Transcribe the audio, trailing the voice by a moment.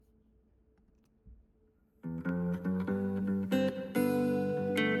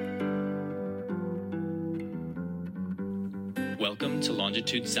Welcome to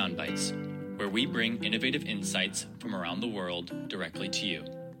Longitude Soundbites, where we bring innovative insights from around the world directly to you.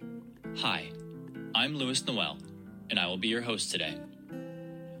 Hi, I'm Louis Noel, and I will be your host today.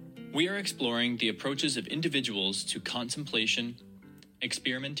 We are exploring the approaches of individuals to contemplation,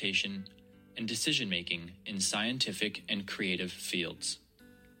 experimentation, and decision-making in scientific and creative fields.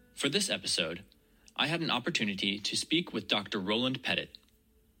 For this episode, I had an opportunity to speak with Dr. Roland Pettit.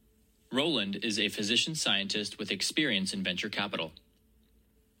 Roland is a physician-scientist with experience in venture capital.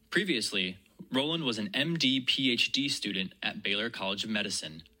 Previously, Roland was an MD-PhD student at Baylor College of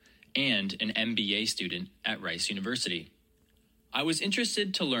Medicine and an MBA student at Rice University. I was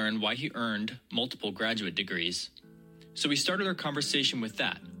interested to learn why he earned multiple graduate degrees, so we started our conversation with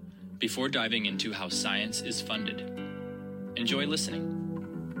that before diving into how science is funded. Enjoy listening.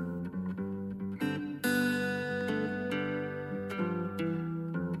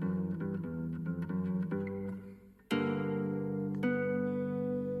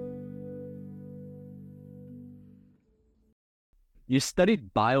 You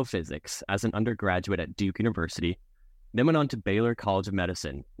studied biophysics as an undergraduate at Duke University, then went on to Baylor College of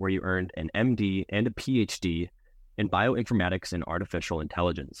Medicine, where you earned an MD and a PhD in bioinformatics and artificial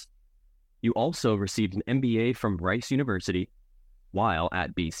intelligence. You also received an MBA from Rice University while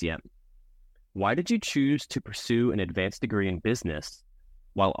at BCM. Why did you choose to pursue an advanced degree in business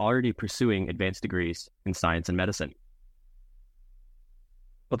while already pursuing advanced degrees in science and medicine?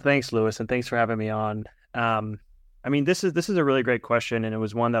 Well, thanks, Louis, and thanks for having me on. This is a really great question, and it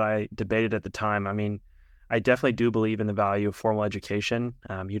was one that I debated at the time. I definitely do believe in the value of formal education.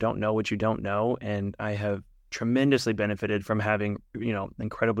 You don't know what you don't know, and I have tremendously benefited from having,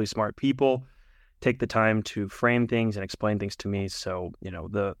 incredibly smart people take the time to frame things and explain things to me. So,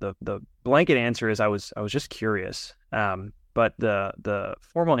 the blanket answer is I was just curious. But the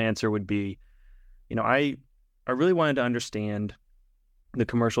formal answer would be, I really wanted to understand the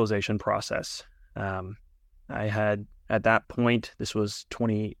commercialization process. I had, at that point, this was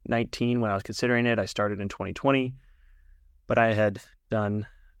 2019 when I was considering it. I started in 2020, but I had done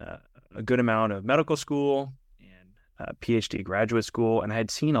a good amount of medical school and PhD graduate school, and I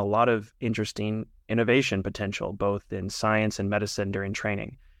had seen a lot of interesting innovation potential, both in science and medicine during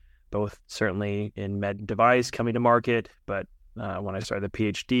training, both certainly in med device coming to market, but when I started the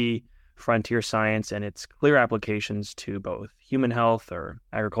PhD, frontier science and its clear applications to both human health or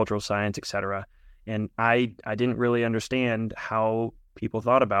agricultural science, et cetera. And I didn't really understand how people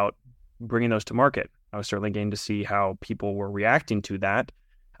thought about bringing those to market. I was certainly getting to see how people were reacting to that,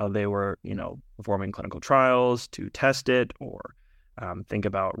 how they were, performing clinical trials to test it or think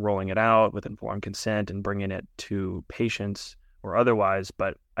about rolling it out with informed consent and bringing it to patients or otherwise.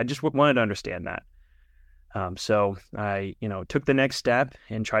 But I just wanted to understand that. So I, took the next step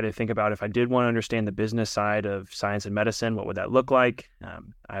and tried to think about if I did want to understand the business side of science and medicine, what would that look like?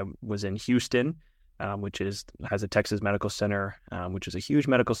 I was in Houston, which has a Texas Medical Center, which is a huge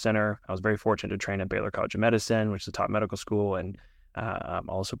medical center. I was very fortunate to train at Baylor College of Medicine, which is a top medical school, and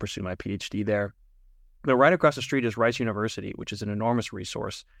also pursue my PhD there. But right across the street is Rice University, which is an enormous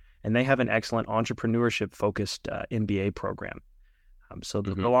resource, and they have an excellent entrepreneurship-focused MBA program. So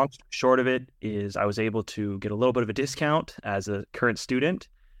the long short of it is I was able to get a little bit of a discount as a current student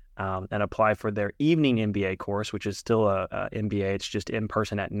and apply for their evening MBA course, which is still a MBA. It's just in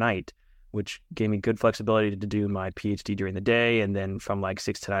person at night, which gave me good flexibility to do my PhD during the day. And then from like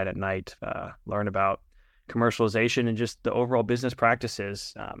 6 to 9 at night, learn about commercialization and just the overall business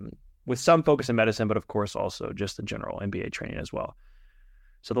practices with some focus in medicine, but of course also just the general MBA training as well.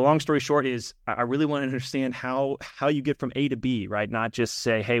 So the long story short is I really want to understand how you get from A to B, right? Not just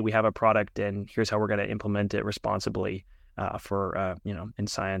say, hey, we have a product and here's how we're going to implement it responsibly for in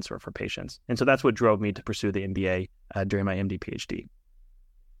science or for patients. And so that's what drove me to pursue the MBA during my MD PhD.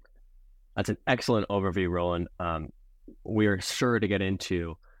 That's an excellent overview, Roland. We are sure to get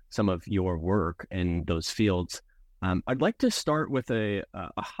into some of your work in those fields. I'd like to start with a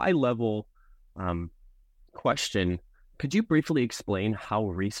high-level question. Could you briefly explain how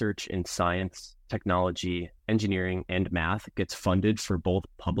research in science, technology, engineering, and math gets funded for both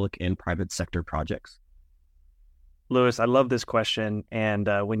public and private sector projects? Louis, I love this question. And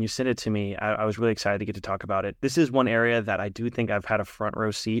when you sent it to me, I was really excited to get to talk about it. This is one area that I do think I've had a front row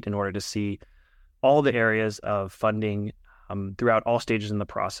seat in order to see all the areas of funding throughout all stages in the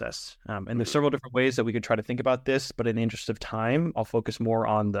process. And there's several different ways that we could try to think about this, but in the interest of time, I'll focus more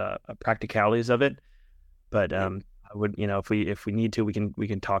on the practicalities of it. But I would, if we need to, we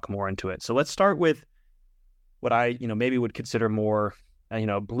can talk more into it. So let's start with what I, maybe would consider more,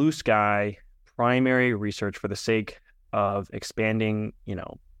 blue sky primary research for the sake of expanding,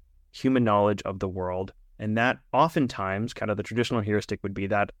 human knowledge of the world And that oftentimes, kind of the traditional heuristic would be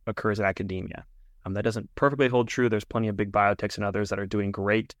that occurs in academia. That doesn't perfectly hold true. There's plenty of big biotechs and others that are doing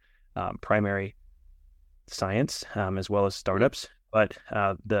great primary science as well as startups. But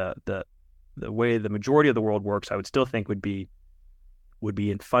the way the majority of the world works, I would still think would be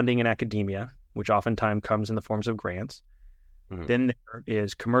in funding in academia, which oftentimes comes in the forms of grants. Mm-hmm. Then there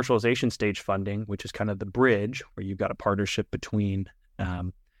is commercialization stage funding, which is kind of the bridge where you've got a partnership between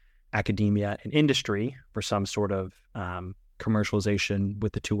academia and industry for some sort of commercialization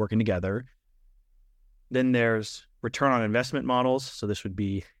with the two working together. Then there's return on investment models. So this would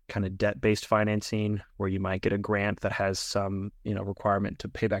be kind of debt-based financing where you might get a grant that has some, requirement to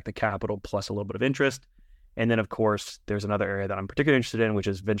pay back the capital plus a little bit of interest. And then, of course, there's another area that I'm particularly interested in, which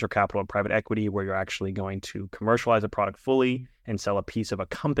is venture capital and private equity, where you're actually going to commercialize a product fully and sell a piece of a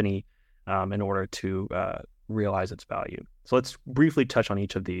company in order to realize its value. So let's briefly touch on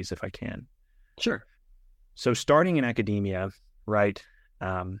each of these if I can. Sure. So starting in academia, right,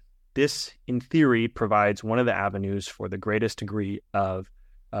 this, in theory, provides one of the avenues for the greatest degree of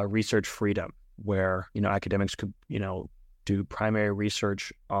research freedom, where academics could do primary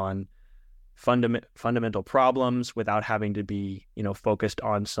research on fundamental problems without having to be focused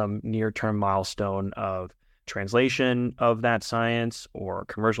on some near-term milestone of translation of that science or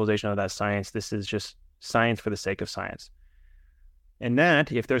commercialization of that science. This is just science for the sake of science. And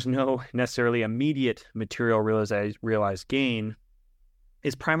that, if there's no necessarily immediate material realized gain,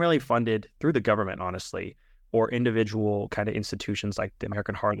 is primarily funded through the government, honestly, or individual kind of institutions like the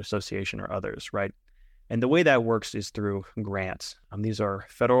American Heart Association or others, right? And the way that works is through grants. These are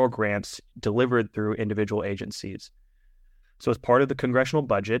federal grants delivered through individual agencies. So as part of the congressional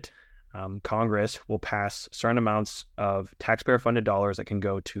budget, Congress will pass certain amounts of taxpayer-funded dollars that can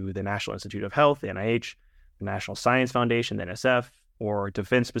go to the National Institute of Health, the NIH, the National Science Foundation, the NSF, or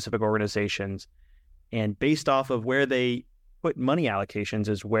defense-specific organizations. And based off of where they put money allocations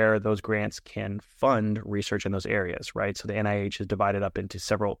is where those grants can fund research in those areas, right? So the NIH is divided up into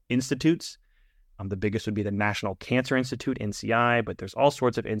several institutes. The biggest would be the National Cancer Institute, NCI, but there's all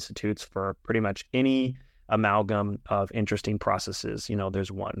sorts of institutes for pretty much any amalgam of interesting processes.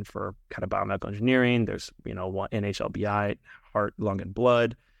 There's one for kind of biomedical engineering. There's, one NHLBI, heart, lung, and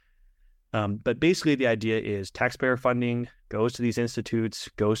blood. But basically the idea is taxpayer funding goes to these institutes,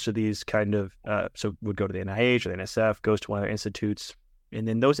 goes to these kind of, so would go to the NIH or the NSF, goes to one of their institutes. And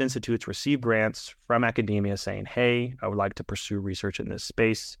then those institutes receive grants from academia saying, hey, I would like to pursue research in this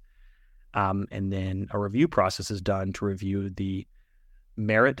space. And then a review process is done to review the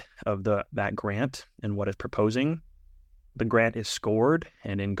merit of that grant and what it's proposing. The grant is scored,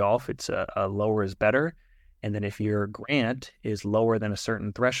 and in golf, it's a lower is better. And then if your grant is lower than a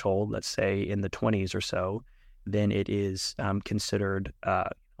certain threshold, let's say in the 20s or so, then it is considered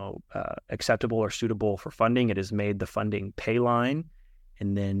acceptable or suitable for funding. It is made the funding pay line,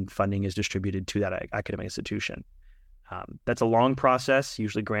 and then funding is distributed to that academic institution. That's a long process.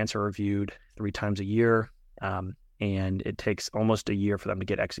 Usually grants are reviewed 3 times a year, and it takes almost a year for them to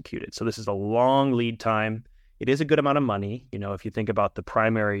get executed. So this is a long lead time. It is a good amount of money. If you think about the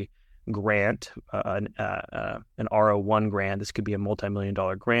primary grant, an R01 grant, this could be a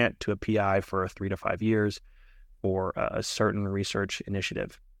multi-million-dollar grant to a PI for 3 to 5 years for a certain research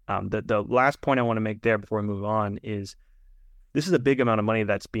initiative. The last point I want to make there before we move on is this is a big amount of money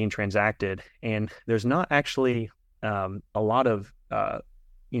that's being transacted, and there's not actually a lot of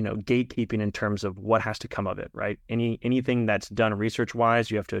gatekeeping in terms of what has to come of it, right? Anything that's done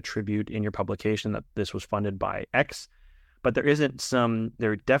research-wise, you have to attribute in your publication that this was funded by X, but there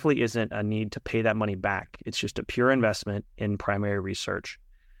definitely isn't a need to pay that money back. It's just a pure investment in primary research.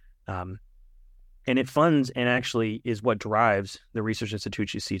 And it funds and actually is what drives the research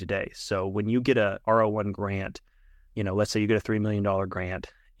institutes you see today. So when you get a R01 grant, let's say you get a $3 million grant,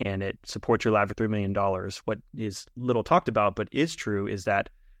 and it supports your lab for $3 million. What is little talked about, but is true, is that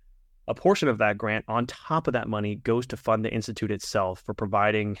a portion of that grant on top of that money goes to fund the institute itself for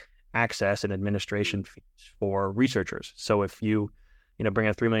providing access and administration fees for researchers. So if you bring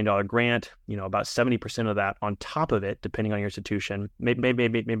a $3 million grant, about 70% of that on top of it, depending on your institution, maybe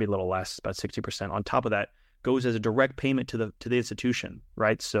a little less, about 60% on top of that goes as a direct payment to the institution,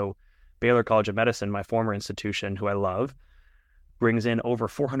 right? So Baylor College of Medicine, my former institution, who I love, brings in over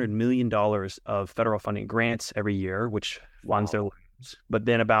 $400 million of federal funding grants every year, which funds their labs. But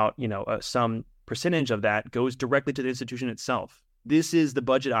then about, some percentage of that goes directly to the institution itself. This is the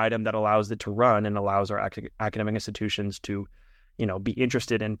budget item that allows it to run and allows our academic institutions to, be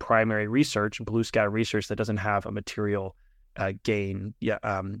interested in primary research, blue sky research that doesn't have a material gain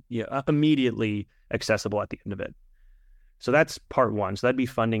immediately accessible at the end of it. So that's part one. So that'd be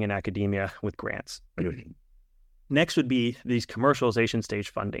funding in academia with grants. Next would be these commercialization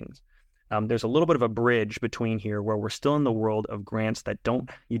stage fundings. There's a little bit of a bridge between here where we're still in the world of grants that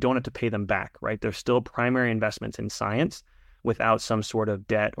you don't have to pay them back, right? They're still primary investments in science without some sort of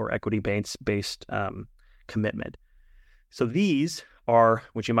debt or equity-based commitment. So these are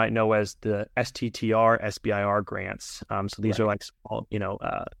what you might know as the STTR, SBIR grants. So these are like small,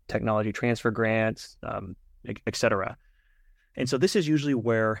 technology transfer grants, et cetera. And so this is usually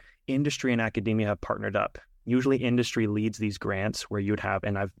where industry and academia have partnered up. Usually industry leads these grants where you'd have,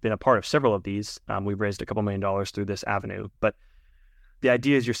 and I've been a part of several of these. We've raised a couple $1 million through this avenue. But the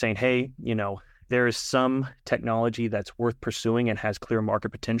idea is you're saying, hey, there is some technology that's worth pursuing and has clear market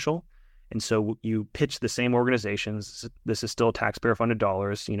potential. And so you pitch the same organizations. This is still taxpayer-funded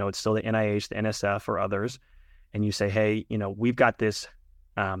dollars. It's still the NIH, the NSF, or others. And you say, hey, we've got this.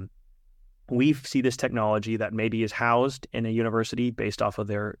 We see this technology that maybe is housed in a university based off of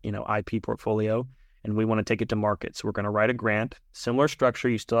their, IP portfolio, and we want to take it to market. So we're going to write a grant, similar structure.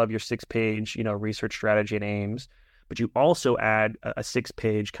 You still have your 6-page, research strategy and aims, but you also add a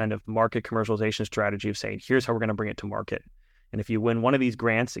 6-page kind of market commercialization strategy of saying, here's how we're going to bring it to market. And if you win one of these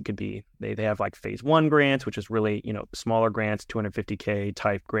grants, it could be, they have like phase 1 grants, which is really, smaller grants, $250K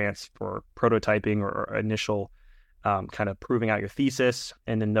type grants for prototyping or initial kind of proving out your thesis.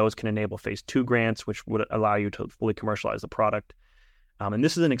 And then those can enable phase 2 grants, which would allow you to fully commercialize the product. And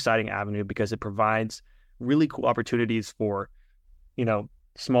this is an exciting avenue because it provides really cool opportunities for,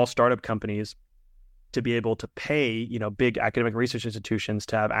 small startup companies to be able to pay, big academic research institutions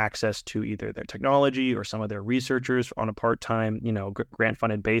to have access to either their technology or some of their researchers on a part-time,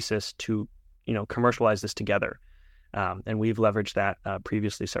 grant-funded basis to, commercialize this together. And we've leveraged that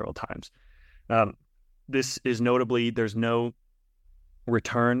previously several times. This is notably, there's no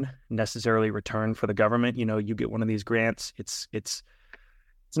necessarily return for the government. You get one of these grants, it's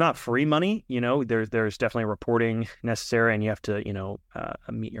not free money. There's definitely reporting necessary, and you have to,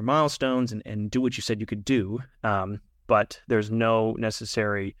 meet your milestones and do what you said you could do. But there's no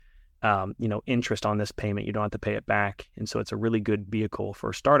necessary, interest on this payment. You don't have to pay it back. And so it's a really good vehicle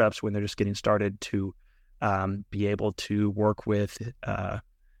for startups when they're just getting started to be able to work with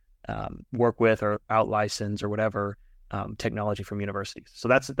or out-license or whatever technology from universities. So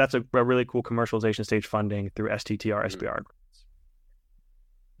that's a really cool commercialization stage funding through STTR, SBR.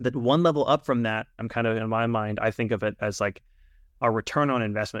 That one level up from that, I'm kind of, in my mind, I think of it as like our return on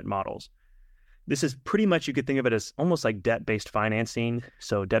investment models. This is pretty much, you could think of it as almost like debt-based financing.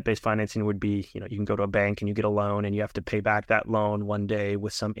 So debt-based financing would be, you can go to a bank and you get a loan and you have to pay back that loan one day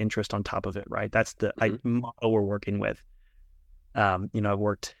with some interest on top of it, right? That's the model we're working with. I've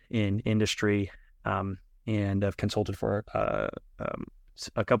worked in industry and I've consulted for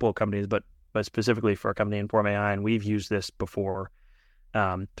a couple of companies, but specifically for a company in Inform AI, and we've used this before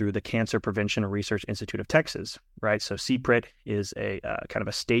through the Cancer Prevention and Research Institute of Texas, right? So CPRIT is a kind of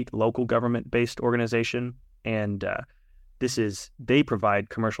a state, local government-based organization, and they provide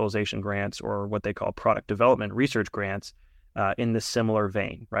commercialization grants or what they call product development research grants in this similar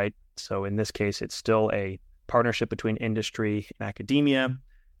vein, right? So in this case, it's still a partnership between industry and academia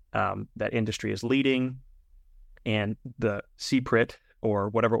that industry is leading, and the CPRIT or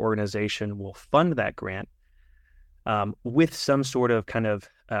whatever organization will fund that grant with some sort of kind of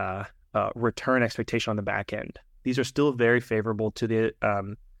return expectation on the back end. These are still very favorable to the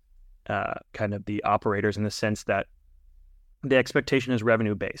kind of the operators in the sense that the expectation is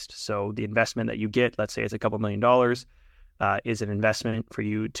revenue based. So the investment that you get, let's say it's a couple $1 million, is an investment for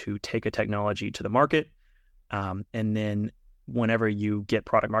you to take a technology to the market. And then whenever you get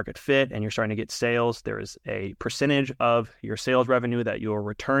product market fit and you're starting to get sales, there is a percentage of your sales revenue that you'll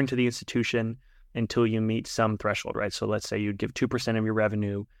return to the institution until you meet some threshold, right? So let's say you'd give 2% of your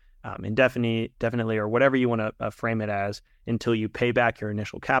revenue indefinitely, or whatever you want to frame it as, until you pay back your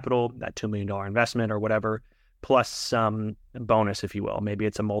initial capital, that $2 million investment or whatever, plus some bonus, if you will. Maybe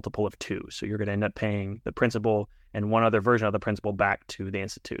it's a multiple of 2. So you're going to end up paying the principal and one other version of the principal back to the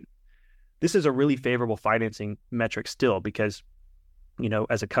institute. This is a really favorable financing metric still because,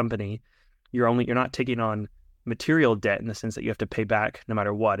 as a company, you're not taking on material debt in the sense that you have to pay back no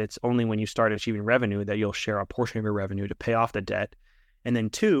matter what. It's only when you start achieving revenue that you'll share a portion of your revenue to pay off the debt. And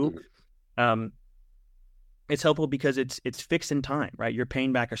then 2, it's helpful because it's fixed in time, right? You're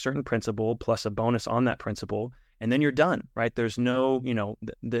paying back a certain principal plus a bonus on that principal, and then you're done, right? There's no,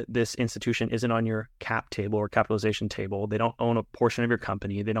 this institution isn't on your cap table or capitalization table. They don't own a portion of your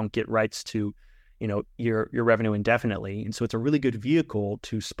company. They don't get rights to, your revenue indefinitely. And so it's a really good vehicle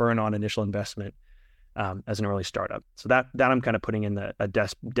to spur on initial investment as an early startup. So that I'm kind of putting in a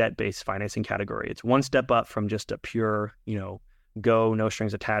debt-based financing category. It's one step up from just a pure, go, no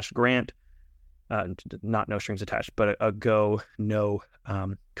strings attached grant, not no strings attached, but a go, no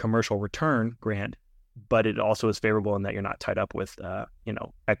commercial return grant. But it also is favorable in that you're not tied up with,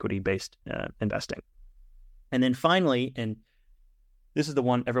 equity-based investing. And then finally, and this is the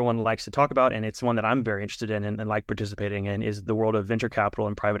one everyone likes to talk about, and it's one that I'm very interested in and like participating in, is the world of venture capital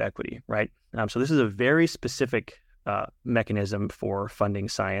and private equity, right? So this is a very specific mechanism for funding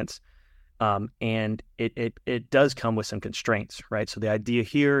science, and it does come with some constraints, right? So the idea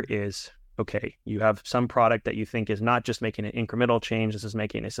here is, okay, you have some product that you think is not just making an incremental change, this is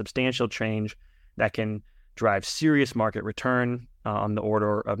making a substantial change that can drive serious market return on the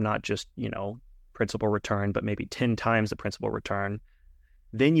order of not just, principal return, but maybe 10 times the principal return.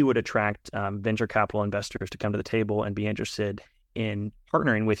 Then you would attract venture capital investors to come to the table and be interested in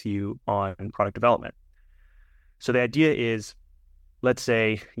partnering with you on product development. So the idea is, let's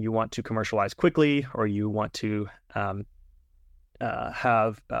say you want to commercialize quickly, or you want to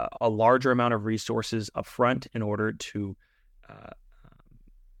have a larger amount of resources upfront in order to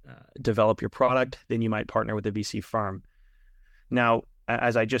develop your product. Then you might partner with a VC firm. Now,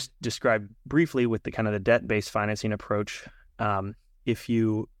 as I just described briefly with the kind of the debt-based financing approach, if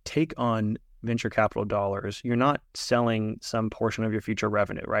you take on venture capital dollars, you're not selling some portion of your future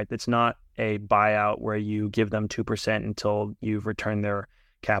revenue, right? It's not a buyout where you give them 2% until you've returned their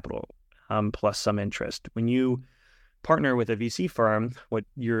capital, plus some interest. When you partner with a VC firm, what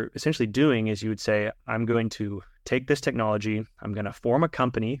you're essentially doing is you would say, I'm going to take this technology, I'm going to form a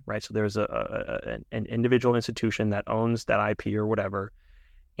company, right? So there's an individual institution that owns that IP or whatever,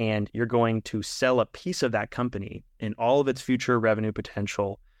 and you're going to sell a piece of that company in all of its future revenue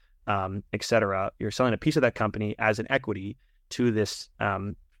potential, et cetera. You're selling a piece of that company as an equity to this,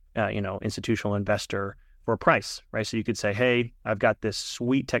 institutional investor for a price, right? So you could say, hey, I've got this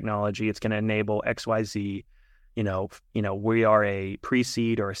sweet technology. It's going to enable XYZ. We are a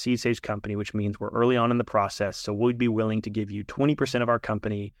pre-seed or a seed stage company, which means we're early on in the process. So we'd be willing to give you 20% of our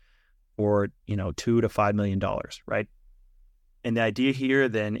company for, $2 to $5 million, right? And the idea here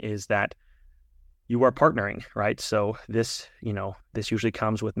then is that you are partnering, right? So this usually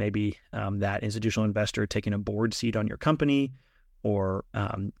comes with maybe that institutional investor taking a board seat on your company, or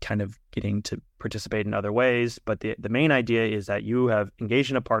kind of getting to participate in other ways. But the main idea is that you have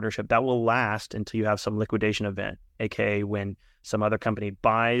engaged in a partnership that will last until you have some liquidation event, aka when some other company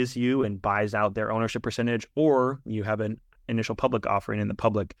buys you and buys out their ownership percentage, or you have an initial public offering and the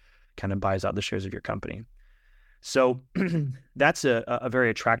public kind of buys out the shares of your company. So that's a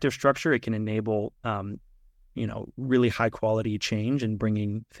very attractive structure. It can enable really high quality change and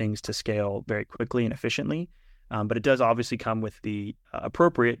bringing things to scale very quickly and efficiently. But it does obviously come with the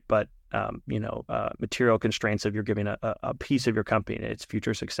appropriate but material constraints of you're giving a piece of your company and its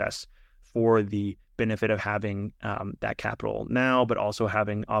future success for the benefit of having that capital now, but also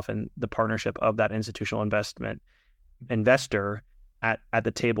having often the partnership of that institutional investor at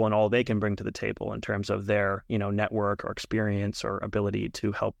the table and all they can bring to the table in terms of their network or experience or ability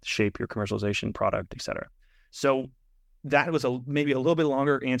to help shape your commercialization product, et cetera. So that was maybe a little bit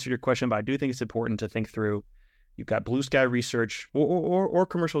longer answer to your question, but I do think it's important to think through. You've got blue sky research or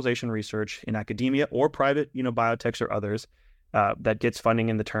commercialization research in academia or private, biotechs or others that gets funding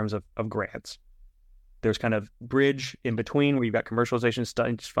in the terms of grants. There's kind of bridge in between where you've got commercialization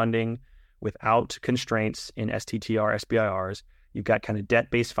studies funding without constraints in STTR, SBIRs. You've got kind of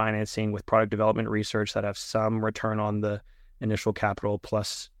debt-based financing with product development research that have some return on the initial capital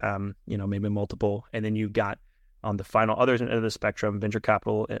plus, maybe multiple. And then you've got on the final other end of the spectrum, venture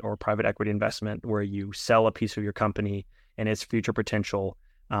capital or private equity investment, where you sell a piece of your company and its future potential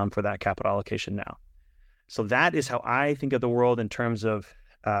for that capital allocation now. So that is how I think of the world in terms of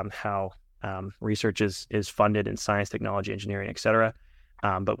how research is funded in science, technology, engineering, et cetera.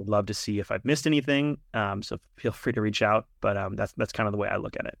 But would love to see if I've missed anything. So feel free to reach out. But that's kind of the way I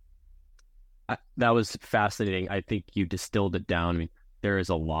look at it. That was fascinating. I think you distilled it down. I mean, there is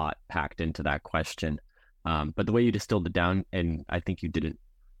a lot packed into that question. But the way you distilled it down, and I think you did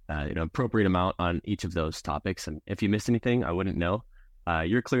an appropriate amount on each of those topics. And if you missed anything, I wouldn't know.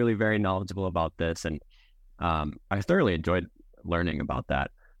 You're clearly very knowledgeable about this, and I thoroughly enjoyed learning about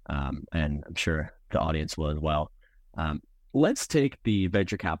that. And I'm sure the audience will as well. Let's take the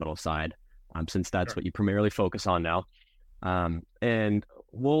venture capital side, since that's what you primarily focus on now. And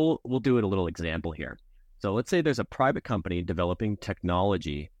we'll do it a little example here. So let's say there's a private company developing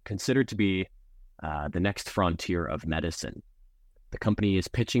technology considered to be the next frontier of medicine. The company is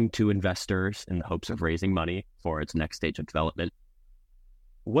pitching to investors in the hopes of raising money for its next stage of development.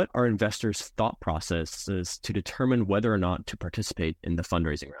 what are investors' thought processes to determine whether or not to participate in the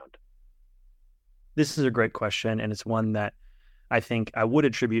fundraising round? This is a great question, and it's one that I think I would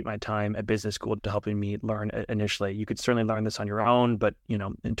attribute my time at business school to helping me learn initially. You could certainly learn this on your own, but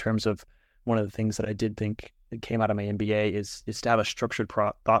in terms of one of the things that I did think that came out of my MBA is to have a structured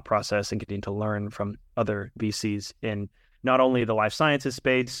thought process and getting to learn from other VCs in not only the life sciences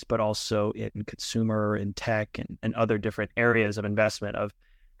space, but also in consumer and tech and other different areas of investment of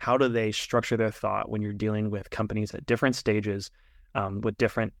how do they structure their thought when you're dealing with companies at different stages with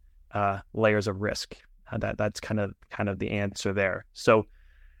different layers of risk. That's kind of the answer there. So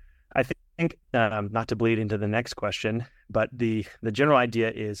I think not to bleed into the next question, but the general idea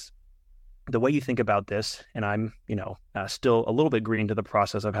is the way you think about this, and I'm still a little bit green to the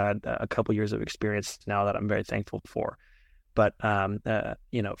process. I've had a couple years of experience now that I'm very thankful for. But from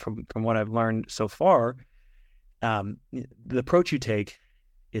what I've learned so far, the approach you take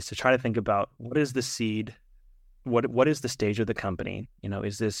is to try to think about what is the seed, what is the stage of the company?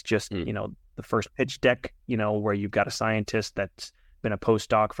 Is this just the first pitch deck, where you've got a scientist that's been a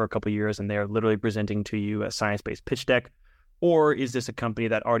postdoc for a couple of years and they're literally presenting to you a science-based pitch deck? Or is this a company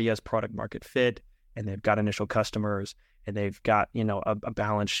that already has product market fit and they've got initial customers and they've got, a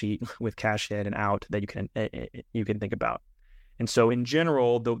balance sheet with cash in and out that you can think about? And so in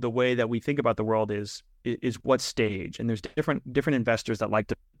general, the way that we think about the world is what stage. And there's different investors that like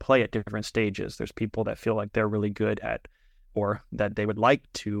to play at different stages. There's people that feel like they're really good at, or that they would like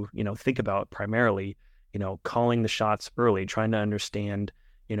to, think about primarily, calling the shots early, trying to understand,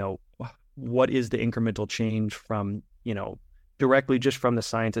 what is the incremental change from, directly just from the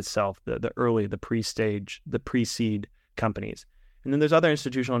science itself, the early, the pre-stage, the pre-seed companies. And then there's other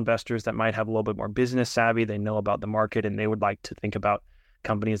institutional investors that might have a little bit more business savvy. They know about the market and they would like to think about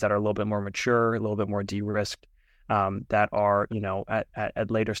companies that are a little bit more mature, a little bit more de-risked, that are,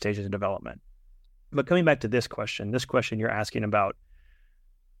 at later stages of development. But coming back to this question you're asking about,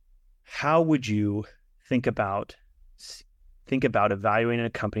 how would you think about evaluating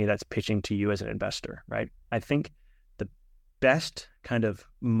a company that's pitching to you as an investor, right? I think the best kind of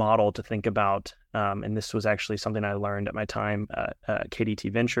model to think about, and this was actually something I learned at my time at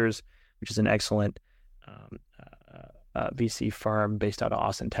KDT Ventures, which is an excellent VC firm based out of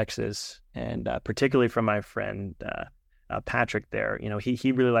Austin, Texas, and particularly from my friend Patrick there.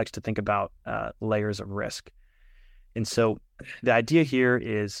 He really likes to think about layers of risk. And so the idea here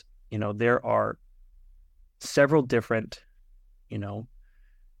is, there are several different,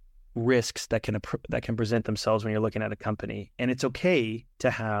 risks that can present themselves when you're looking at a company. And it's okay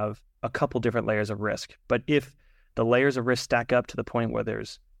to have a couple different layers of risk. But if the layers of risk stack up to the point where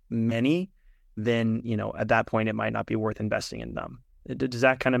there's many, then, at that point, it might not be worth investing in them. Does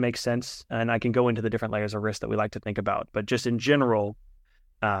that kind of make sense? And I can go into the different layers of risk that we like to think about. But just in general,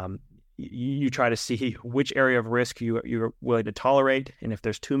 you try to see which area of risk you're willing to tolerate. And if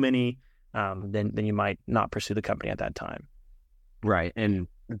there's too many, then you might not pursue the company at that time. Right. And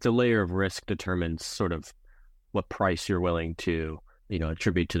the layer of risk determines sort of what price you're willing to,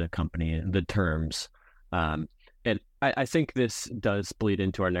 attribute to the company and the terms. And I think this does bleed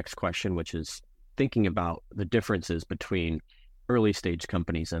into our next question, which is thinking about the differences between early stage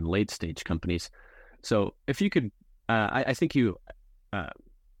companies and late stage companies. So if you could, I think you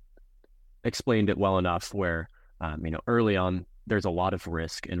explained it well enough where, early on, there's a lot of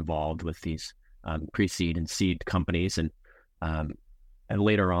risk involved with these pre-seed and seed companies. And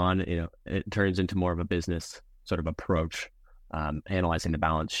later on, it turns into more of a business sort of approach, analyzing the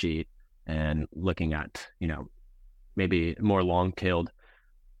balance sheet and looking at, maybe more long-tailed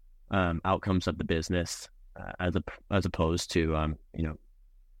outcomes of the business as opposed to,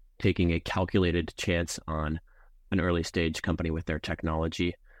 taking a calculated chance on an early stage company with their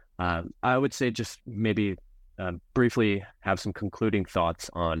technology. I would say just maybe briefly have some concluding thoughts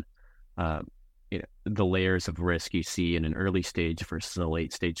on the layers of risk you see in an early stage versus a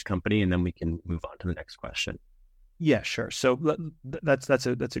late stage company, and then we can move on to the next question. Yeah, sure. So that's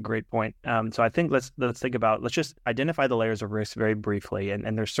a great point. So I think let's just identify the layers of risk very briefly,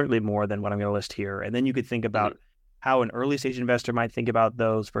 and there's certainly more than what I'm going to list here. And then you could think about how an early stage investor might think about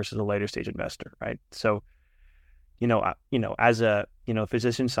those versus a later stage investor, right? So, as a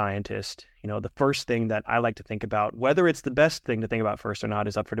physician scientist, the first thing that I like to think about, whether it's the best thing to think about first or not,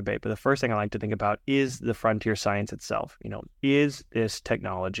 is up for debate. But the first thing I like to think about is the frontier science itself. Is this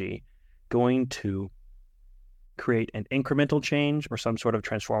technology going to create an incremental change or some sort of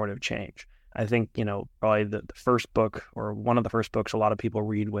transformative change? I think, probably the first book or one of the first books a lot of people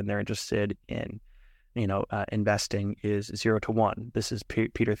read when they're interested in, investing is 0 to 1. This is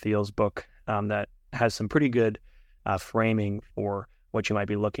Peter Thiel's book that has some pretty good framing for what you might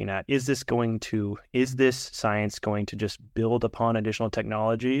be looking at. Is this science going to just build upon additional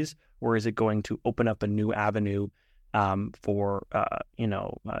technologies, or is it going to open up a new avenue for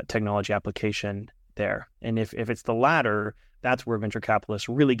technology application there? And if it's the latter, that's where venture capitalists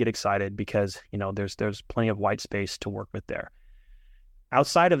really get excited, because there's plenty of white space to work with there.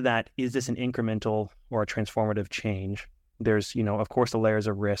 Outside of that, is this an incremental or a transformative change? There's of course the layers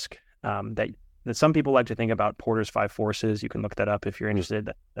of risk that some people like to think about. Porter's 5 forces. You can look that up if you're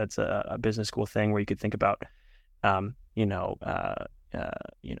interested. That's a business school thing where you could think about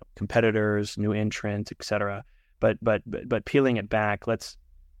competitors, new entrants, etc. But peeling it back, let's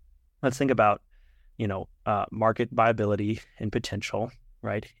think about market viability and potential,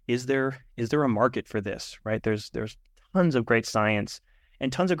 right? Is there a market for this, right? There's tons of great science,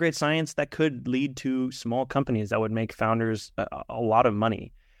 and tons of great science that could lead to small companies that would make founders a lot of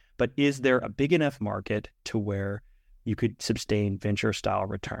money. But is there a big enough market to where you could sustain venture style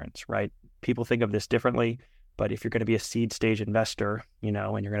returns, right? People think of this differently, but if you're going to be a seed stage investor, and you're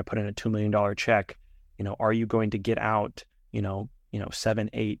going to put in a $2 million check, are you going to get out, 7,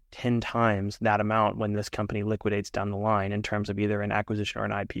 8, 10 times that amount when this company liquidates down the line in terms of either an acquisition or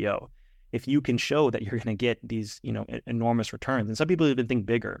an IPO? If you can show that you're going to get these, enormous returns, and some people even think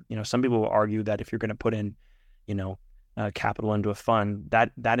bigger. Some people will argue that if you're going to put in, capital into a fund,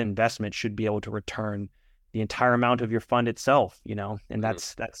 that investment should be able to return the entire amount of your fund itself, and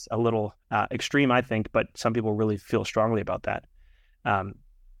that's a little extreme, I think, but some people really feel strongly about that.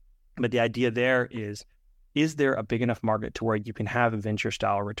 But the idea there is there a big enough market to where you can have venture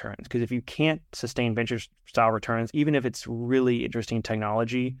style returns? Because if you can't sustain venture style returns, even if it's really interesting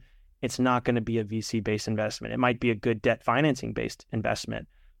technology, it's not going to be a VC-based investment. It might be a good debt financing-based investment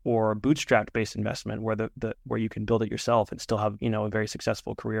or bootstrap-based investment where you can build it yourself and still have a very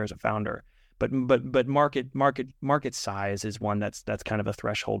successful career as a founder. But market size is one that's kind of a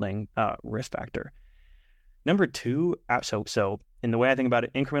thresholding risk factor. Number two, so in the way I think about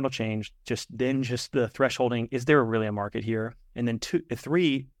it, incremental change, just the thresholding. Is there really a market here? And then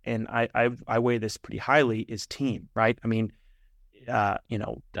 3, and I weigh this pretty highly, is team, right? I mean,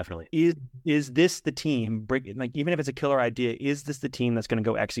 definitely. Is this the team? Like, even if it's a killer idea, is this the team that's going to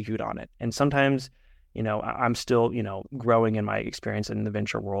go execute on it? And sometimes, I'm still, growing in my experience in the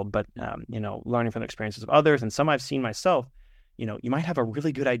venture world, but learning from the experiences of others, and some I've seen myself. You might have a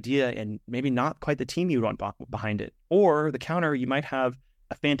really good idea and maybe not quite the team you want behind it. Or the counter, you might have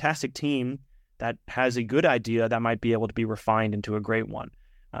a fantastic team that has a good idea that might be able to be refined into a great one.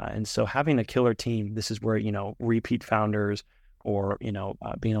 And so having a killer team, this is where, repeat founders or,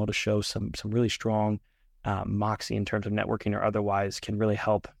 being able to show some really strong moxie in terms of networking or otherwise can really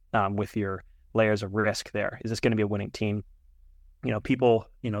help with your layers of risk there. Is this going to be a winning team? People,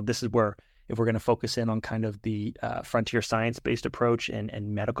 this is where, if we're going to focus in on kind of the frontier science-based approach and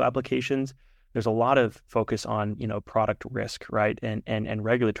medical applications, there's a lot of focus on, product risk, right? And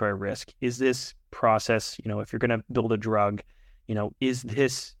regulatory risk. Is this process, if you're going to build a drug, is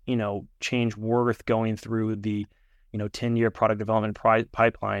this, change worth going through the, 10-year product development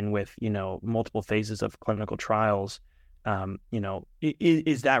pipeline with, multiple phases of clinical trials?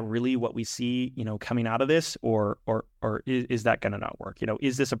 Is that really what we see, coming out of this, or is that going to not work?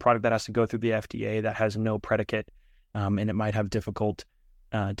 Is this a product that has to go through the FDA that has no predicate, and it might have difficulty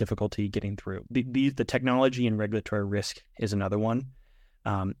getting through? The technology and regulatory risk is another one.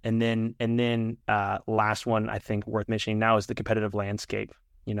 And then last one I think worth mentioning now is the competitive landscape.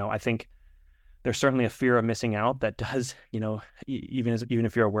 I think there's certainly a fear of missing out that does, even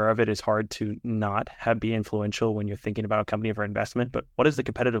if you're aware of it, it's hard to not be influential when you're thinking about a company for investment. But what is the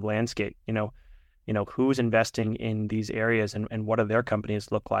competitive landscape? Who's investing in these areas and what do their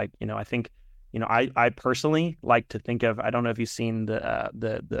companies look like? I think, I personally like to think of, I don't know if you've seen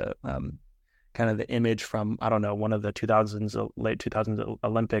the kind of the image from, I don't know, one of the late 2000s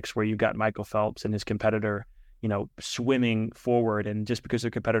Olympics where you got Michael Phelps and his competitor, swimming forward, and just because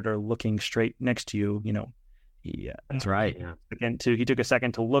their competitor looking straight next to you, that's right. Yeah. He took a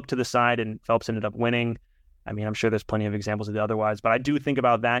second to look to the side, and Phelps ended up winning. I mean, I'm sure there's plenty of examples of the otherwise, but I do think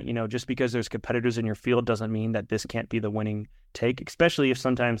about that. Just because there's competitors in your field doesn't mean that this can't be the winning take, especially if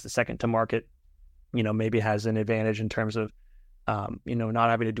sometimes the second to market, maybe has an advantage in terms of, not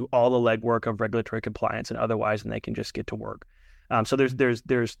having to do all the legwork of regulatory compliance and otherwise, and they can just get to work. So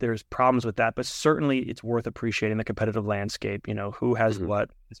there's problems with that, but certainly it's worth appreciating the competitive landscape. Who has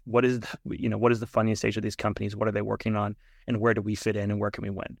what is the funding stage of these companies? What are they working on, and where do we fit in, and where can we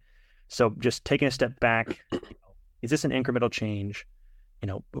win? So just taking a step back, is this an incremental change?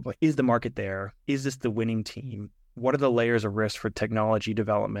 Is the market there? Is this the winning team? What are the layers of risk for technology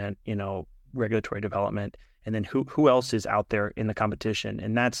development? Regulatory development, and then who else is out there in the competition.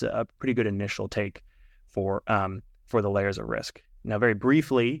 And that's a pretty good initial take for the layers of risk. Now, very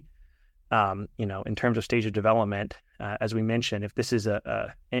briefly, in terms of stage of development, as we mentioned, if this is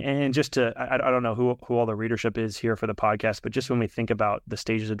and just to, I don't know who all the readership is here for the podcast, but just when we think about the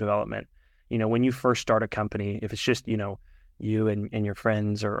stages of development, when you first start a company, if it's just, you and your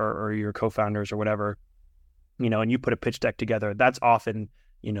friends or your co-founders or whatever, and you put a pitch deck together, that's often,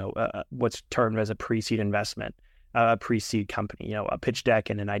 what's termed as a pre-seed investment, a pre-seed company, a pitch deck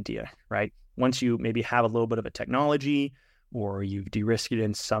and an idea, right? Once you maybe have a little bit of a technology or you've de-risked it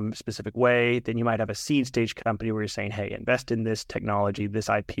in some specific way, then you might have a seed stage company where you're saying, hey, invest in this technology, this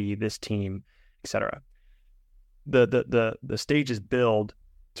IP, this team, et cetera. The stages build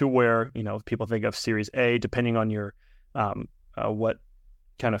to where, people think of Series A, depending on your what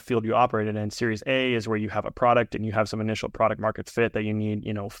kind of field you operate in. Series A is where you have a product and you have some initial product market fit that you need,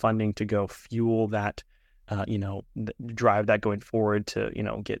 funding to go fuel that, drive that going forward to,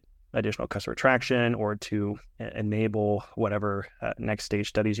 get additional customer traction or to enable whatever next stage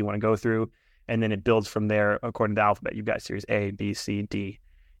studies you want to go through. And then it builds from there according to the alphabet. You've got Series A, B, C, D.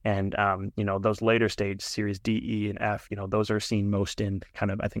 And, those later stage Series D, E, and F, those are seen most in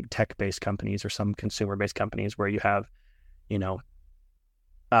kind of, I think, tech-based companies or some consumer-based companies where you have,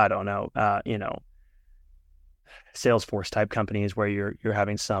 Salesforce type companies where you're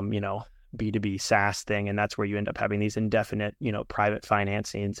having some, B2B SaaS thing, and that's where you end up having these indefinite, private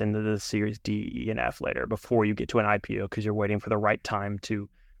financings into the Series D, E, and F later before you get to an IPO because you're waiting for the right time to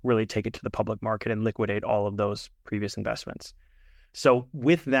really take it to the public market and liquidate all of those previous investments. So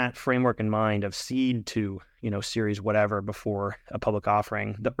with that framework in mind of seed to, series whatever before a public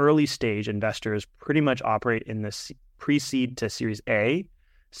offering, the early stage investors pretty much operate in this pre-seed to Series A.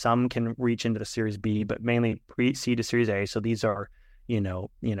 Some can reach into the Series B, but mainly pre-seed to Series A. So these are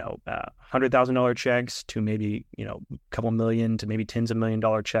 $100,000 checks to maybe, a couple million to maybe tens of $1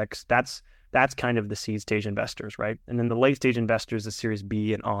 million checks. That's kind of the seed stage investors, right? And then the late stage investors, the Series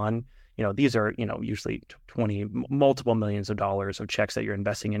B and on, these are, usually multiple millions of dollars of checks that you're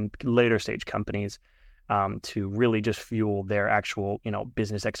investing in later stage companies to really just fuel their actual,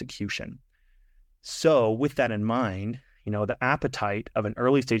 business execution. So with that in mind, the appetite of an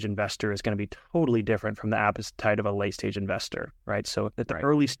early stage investor is going to be totally different from the appetite of a late stage investor, right? So at the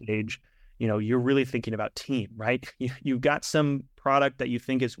early stage, you're really thinking about team, right? You've got some product that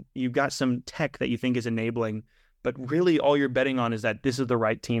you've got some tech that you think is enabling, but really all you're betting on is that this is the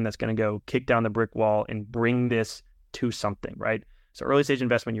right team that's going to go kick down the brick wall and bring this to something, right? So early stage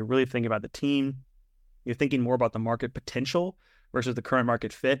investment, you're really thinking about the team. You're thinking more about the market potential versus the current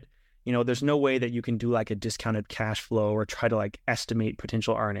market fit. There's no way that you can do like a discounted cash flow or try to like estimate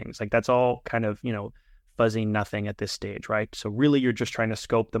potential earnings. Like that's all kind of, fuzzy nothing at this stage, right? So really you're just trying to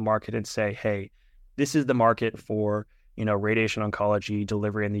scope the market and say, hey, this is the market for, radiation oncology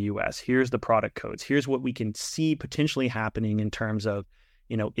delivery in the US. Here's the product codes. Here's what we can see potentially happening in terms of,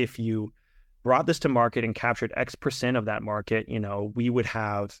 if you brought this to market and captured X percent of that market, we would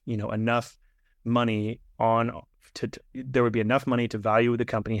have, enough money there would be enough money to value the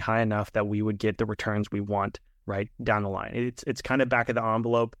company high enough that we would get the returns we want right down the line. It's kind of back of the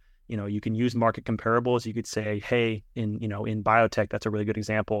envelope. You can use market comparables. You could say, hey, in biotech, that's a really good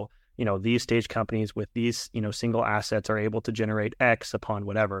example. These stage companies with these, single assets are able to generate X upon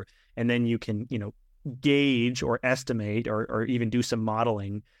whatever. And then you can, gauge or estimate or even do some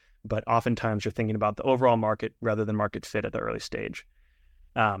modeling. But oftentimes you're thinking about the overall market rather than market fit at the early stage.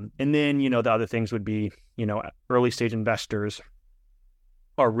 And then, the other things would be, early stage investors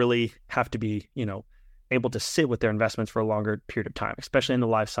really have to be, able to sit with their investments for a longer period of time, especially in the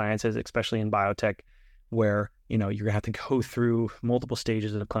life sciences, especially in biotech, where, you're going to have to go through multiple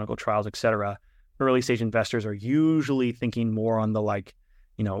stages of clinical trials, et cetera. Early stage investors are usually thinking more on the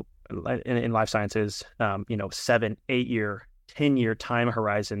in life sciences, 7, 8 year, 10-year time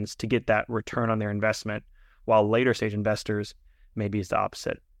horizons to get that return on their investment, while later stage investors maybe is the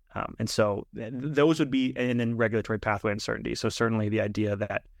opposite. And so those would be, and then regulatory pathway uncertainty. So certainly the idea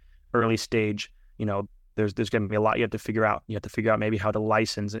that early stage, there's going to be a lot you have to figure out. You have to figure out maybe how to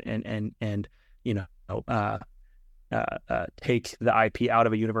license and take the IP out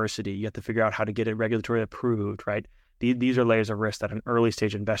of a university. You have to figure out how to get it regulatory approved, right? These are layers of risk that an early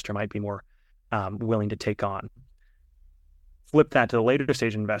stage investor might be more willing to take on. Flip that to the later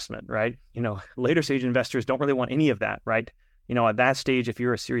stage investment, right? Later stage investors don't really want any of that, right? At that stage, if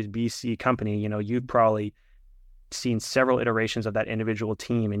you're a Series B, C company, you've probably seen several iterations of that individual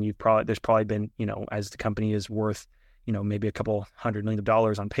team, and there's probably been, as the company is worth, maybe a couple $100 million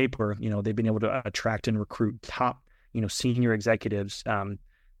on paper, they've been able to attract and recruit top, senior executives,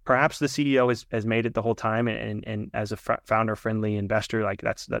 perhaps the CEO has made it the whole time, and as a founder-friendly investor, like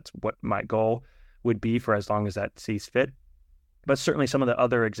that's what my goal would be for as long as that sees fit. But certainly some of the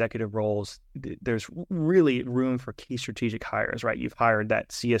other executive roles, there's really room for key strategic hires, right? You've hired that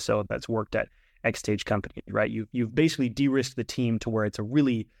CSO that's worked at X stage company, right? You've basically de-risked the team to where it's a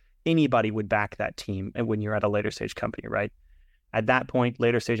really anybody would back that team, and when you're at a later stage company, right? At that point,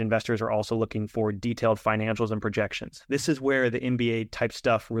 later stage investors are also looking for detailed financials and projections. This is where the MBA type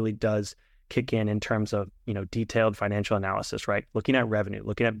stuff really does kick in terms of, detailed financial analysis, right? Looking at revenue,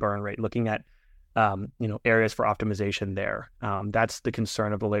 looking at burn rate, looking at areas for optimization there. That's the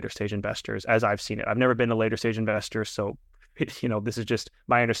concern of the later stage investors, as I've seen it. I've never been a later stage investor, so this is just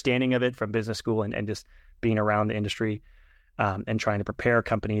my understanding of it from business school and just being around the industry and trying to prepare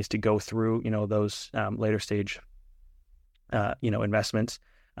companies to go through those later stage investments.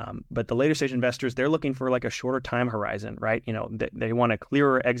 But the later stage investors, they're looking for like a shorter time horizon, right? They want a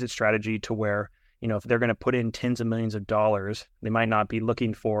clearer exit strategy to where if they're going to put in tens of millions of dollars, they might not be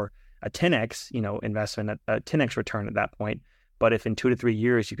looking for a 10x, investment, a 10x return at that point. But if in 2 to 3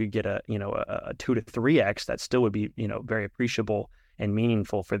 years you could get a 2 to 3x, that still would be, very appreciable and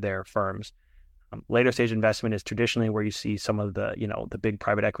meaningful for their firms. Later stage investment is traditionally where you see some of the, the big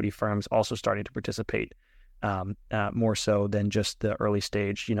private equity firms also starting to participate more so than just the early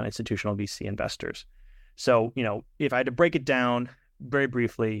stage, institutional VC investors. So, if I had to break it down very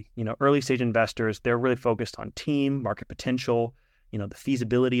briefly, early stage investors, they're really focused on team, market potential, the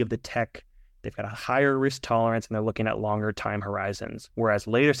feasibility of the tech. They've got a higher risk tolerance and they're looking at longer time horizons. Whereas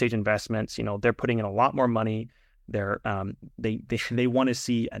later stage investments, they're putting in a lot more money. They want to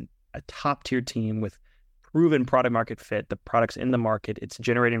see a top tier team with proven product market fit. The product's in the market. It's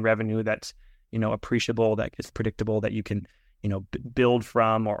generating revenue that's, appreciable, that is predictable, that you can, build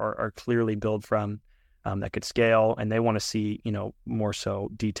from or clearly build from, that could scale. And they want to see, more so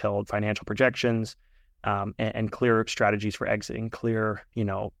detailed financial projections, and clear strategies for exiting, clear,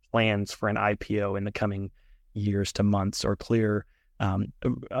 plans for an IPO in the coming years to months, or clear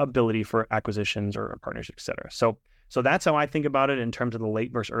ability for acquisitions or partnerships, et cetera. So that's how I think about it in terms of the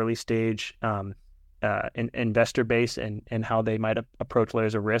late versus early stage investor base and how they might approach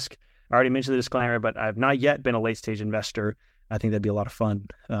layers of risk. I already mentioned the disclaimer, but I've not yet been a late stage investor. I think that'd be a lot of fun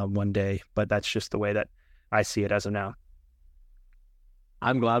one day, but that's just the way that I see it as of now.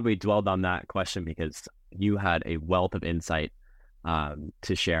 I'm glad we dwelled on that question because you had a wealth of insight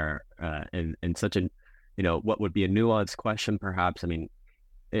to share in such a, what would be a nuanced question, perhaps. I mean,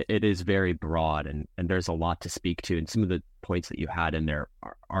 it is very broad and there's a lot to speak to. And some of the points that you had in there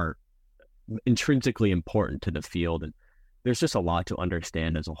are intrinsically important to the field. And there's just a lot to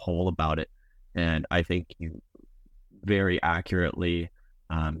understand as a whole about it. And I think you very accurately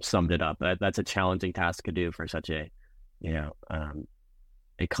summed it up. That's a challenging task to do for such a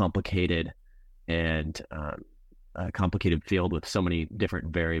complicated and a complicated field with so many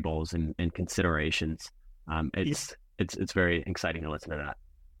different variables and considerations. It's very exciting to listen to that.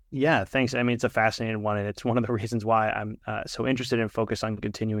 Yeah, thanks. I mean, it's a fascinating one, and it's one of the reasons why I'm so interested and focused on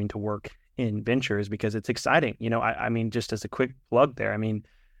continuing to work in ventures, because it's exciting. I mean, just as a quick plug there, I mean,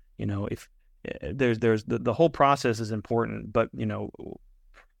 if there's the whole process is important, but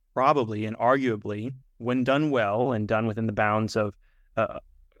probably and arguably, when done well and done within the bounds of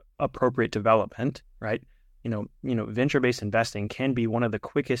appropriate development, right? Venture-based investing can be one of the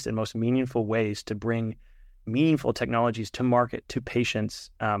quickest and most meaningful ways to bring meaningful technologies to market, to patients,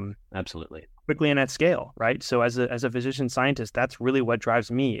 absolutely, quickly and at scale, right? So as a physician scientist, that's really what drives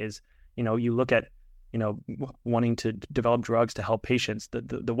me is, you look at, wanting to develop drugs to help patients.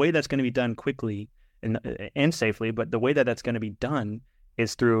 The way that's going to be done quickly and safely, but the way that that's going to be done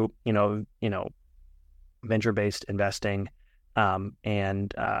is through, venture-based investing, and then,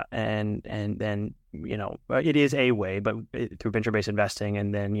 it is a way, but through venture-based investing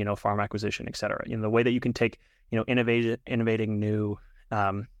and then, farm acquisition, et cetera. The way that you can take, innovating new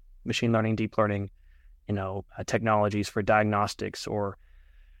machine learning, deep learning, technologies for diagnostics or,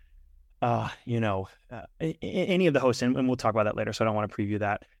 any of the hosts, and we'll talk about that later. So I don't want to preview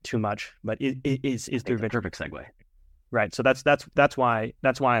that too much, but it is through venture. Perfect segue. Right. So that's why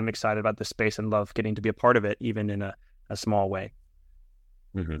I'm excited about this space and love getting to be a part of it, even in a small way.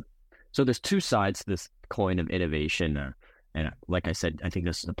 Mm-hmm. So there's two sides to this coin of innovation. And like I said, I think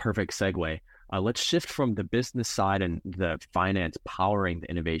this is a perfect segue. Let's shift from the business side and the finance powering the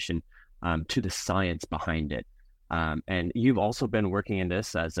innovation to the science behind it. And you've also been working in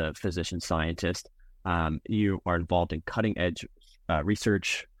this as a physician scientist. You are involved in cutting edge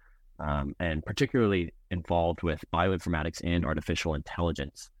research and particularly involved with bioinformatics and artificial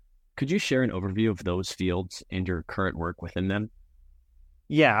intelligence. Could you share an overview of those fields and your current work within them?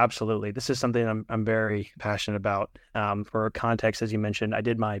 Yeah, absolutely. This is something I'm very passionate about. For context, as you mentioned, I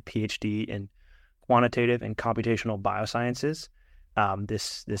did my PhD in quantitative and computational biosciences.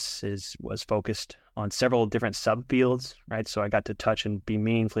 This was focused on several different subfields, right? So I got to touch and be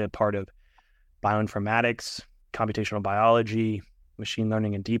meaningfully a part of bioinformatics, computational biology, machine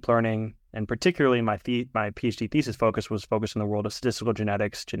learning and deep learning, and particularly my PhD thesis focus was focused on the world of statistical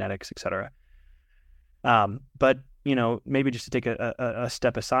genetics, et cetera. But maybe just to take a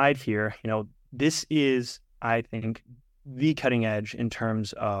step aside here, this is, I think, the cutting edge in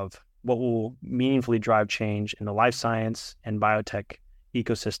terms of what will meaningfully drive change in the life science and biotech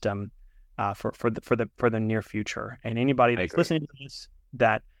ecosystem for the near future. And anybody that's listening to this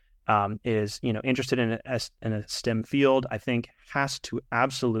that is interested in a STEM field, I think has to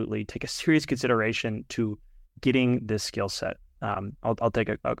absolutely take a serious consideration to getting this skill set. I'll take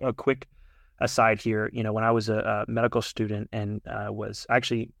a quick aside here. When I was a medical student and was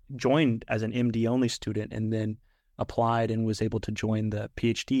actually joined as an MD only student, and then applied and was able to join the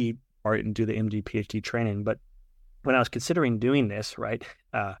PhD part and do the MD PhD training. But when I was considering doing this, right,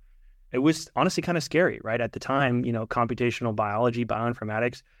 it was honestly kind of scary, right? At the time, computational biology,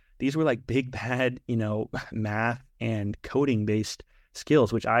 bioinformatics, these were like big bad, math and coding based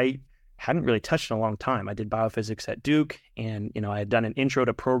skills, which I hadn't really touched in a long time. I did biophysics at Duke, and I had done an intro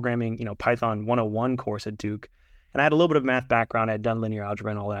to programming, Python 101 course at Duke, and I had a little bit of math background. I had done linear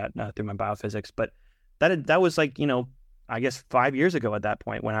algebra and all that through my biophysics, but that was like I guess 5 years ago at that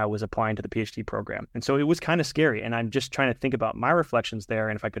point when I was applying to the PhD program, and so it was kind of scary. And I'm just trying to think about my reflections there,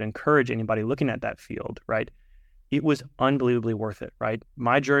 and if I could encourage anybody looking at that field, right? It was unbelievably worth it, right?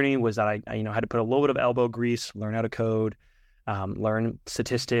 My journey was that I had to put a little bit of elbow grease, learn how to code. Learn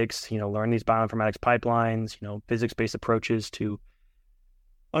statistics, learn these bioinformatics pipelines, physics-based approaches to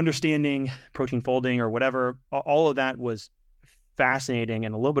understanding protein folding or whatever. All of that was fascinating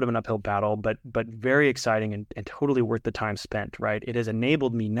and a little bit of an uphill battle, but very exciting and totally worth the time spent, right? It has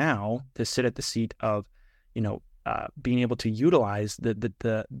enabled me now to sit at the seat of, being able to utilize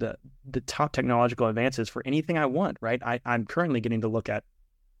the top technological advances for anything I want, right? I'm currently getting to look at,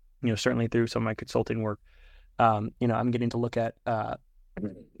 certainly through some of my consulting work, I'm getting to look at,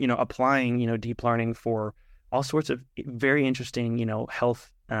 applying, deep learning for all sorts of very interesting,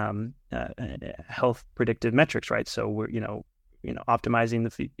 health predictive metrics, right? So we're,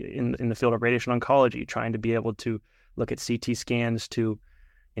 optimizing in the field of radiation oncology, trying to be able to look at CT scans to,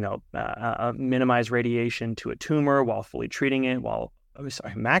 minimize radiation to a tumor while fully treating it,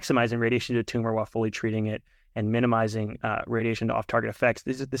 maximizing radiation to a tumor while fully treating it, and minimizing radiation to off-target effects.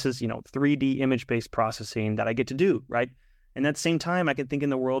 This is 3D image-based processing that I get to do, right? And at the same time, I can think in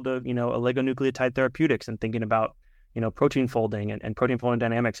the world of, oligonucleotide therapeutics and thinking about, protein folding and protein folding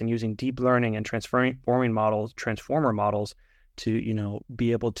dynamics and using deep learning and transformer models to,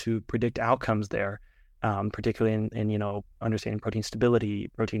 be able to predict outcomes there, particularly in understanding protein stability,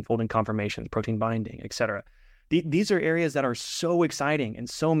 protein folding conformations, protein binding, et cetera. These are areas that are so exciting and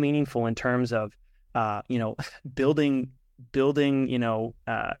so meaningful in terms of building,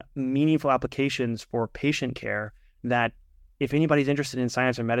 meaningful applications for patient care that if anybody's interested in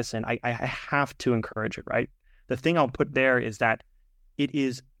science or medicine, I have to encourage it, right? The thing I'll put there is that it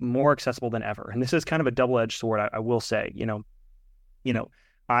is more accessible than ever. And this is kind of a double-edged sword, I will say.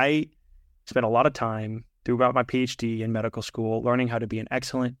 I spent a lot of time throughout my PhD in medical school learning how to be an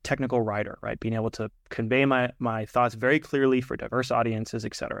excellent technical writer, right? Being able to convey my thoughts very clearly for diverse audiences,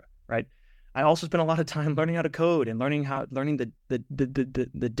 et cetera, right? I also spent a lot of time learning how to code and learning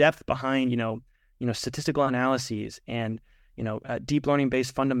the depth behind, statistical analyses and, deep learning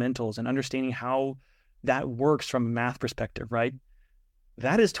based fundamentals and understanding how that works from a math perspective, right?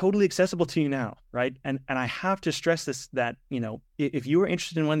 That is totally accessible to you now, right? And I have to stress this, that, if you are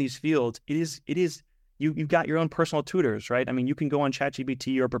interested in one of these fields, you've got your own personal tutors, right? I mean, you can go on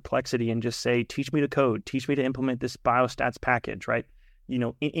ChatGPT or Perplexity and just say, teach me to code, teach me to implement this biostats package, right?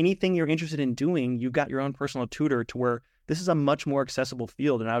 Anything you're interested in doing, you've got your own personal tutor to where this is a much more accessible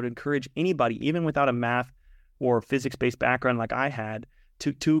field. And I would encourage anybody, even without a math or physics-based background like I had,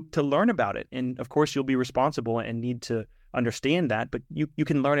 to learn about it. And of course, you'll be responsible and need to understand that, but you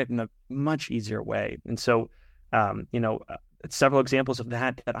can learn it in a much easier way. And so, several examples of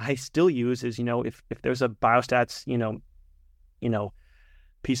that I still use is, if there's a biostats,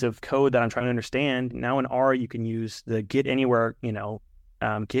 piece of code that I'm trying to understand, now in R, you can use the get anywhere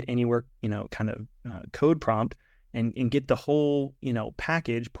code prompt and get the whole,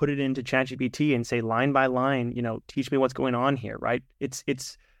 package, put it into ChatGPT and say line by line, teach me what's going on here, right?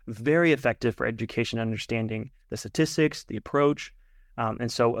 It's very effective for education, understanding the statistics, the approach.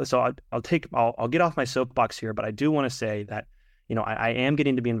 And so I'll get off my soapbox here, but I do want to say that, I am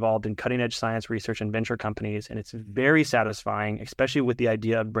getting to be involved in cutting edge science research and venture companies, and it's very satisfying, especially with the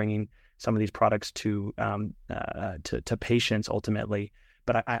idea of bringing some of these products to patients ultimately.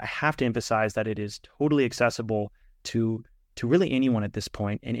 But I have to emphasize that it is totally accessible to really anyone at this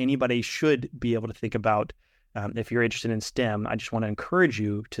point, and anybody should be able to think about, if you're interested in STEM. I just want to encourage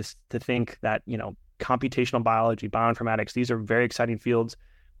you to think that, computational biology, bioinformatics, these are very exciting fields,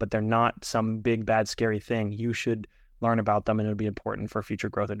 but they're not some big, bad, scary thing. You should learn about them, and it'll be important for future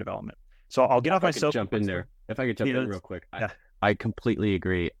growth and development. So I'll get off my soapbox. Jump in there. If I could jump in real quick. Yeah. I completely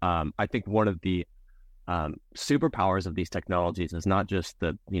agree. I think one of the superpowers of these technologies is not just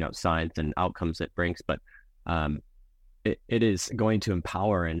the science and outcomes it brings, but it is going to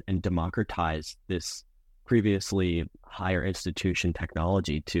empower and democratize this previously higher institution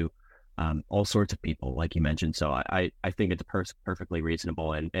technology to all sorts of people, like you mentioned. So I think it's perfectly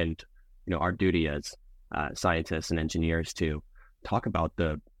reasonable and our duty as scientists and engineers to talk about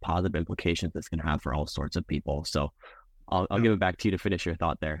the positive implications this can have for all sorts of people. So I'll give it back to you to finish your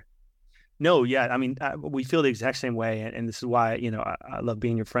thought there. No, yeah, I mean, we feel the exact same way, and this is why I love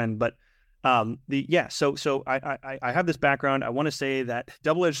being your friend. But so I have this background. I want to say that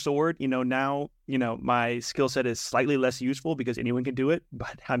double-edged sword. Now my skill set is slightly less useful because anyone can do it,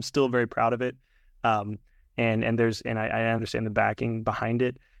 but I'm still very proud of it. And I understand the backing behind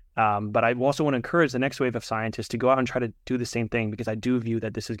it. But I also want to encourage the next wave of scientists to go out and try to do the same thing, because I do view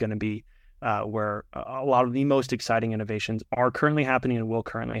that this is going to be where a lot of the most exciting innovations are currently happening and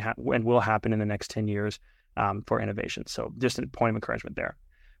will happen in the next 10 years for innovation. So just a point of encouragement there.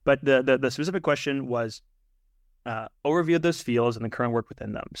 But the specific question was overview of those fields and the current work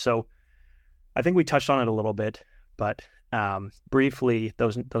within them. So I think we touched on it a little bit, but briefly,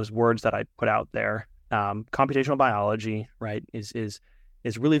 those words that I put out there, computational biology, right,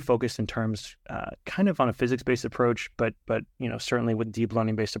 is really focused in terms kind of on a physics-based approach, but certainly with deep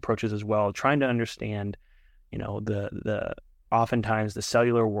learning-based approaches as well, trying to understand the oftentimes the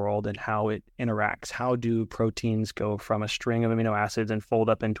cellular world and how it interacts. How do proteins go from a string of amino acids and fold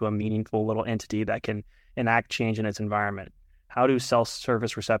up into a meaningful little entity that can enact change in its environment? How do cell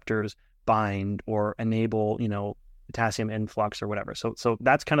surface receptors bind or enable potassium influx or whatever? So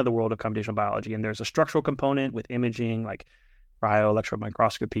that's kind of the world of computational biology. And there's a structural component with imaging like cryo-electron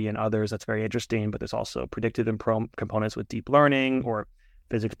microscopy and others that's very interesting, but there's also predictive components with deep learning or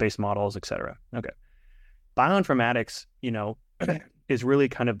physics-based models, et cetera. Okay. Bioinformatics, is really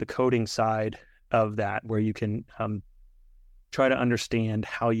kind of the coding side of that, where you can try to understand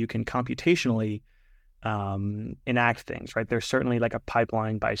how you can computationally enact things, right? There's certainly like a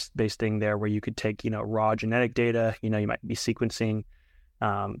pipeline-based thing there where you could take, raw genetic data, you might be sequencing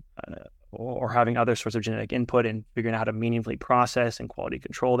or having other sorts of genetic input and figuring out how to meaningfully process and quality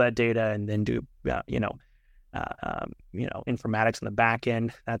control that data, and then do, informatics on the back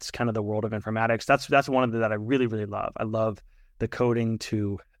end. That's kind of the world of informatics. That's one of that I really, really love. I love the coding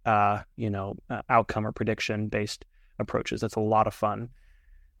to, outcome or prediction based approaches. That's a lot of fun.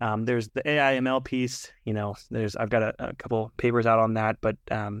 There's the AI ML piece. I've got a couple papers out on that, but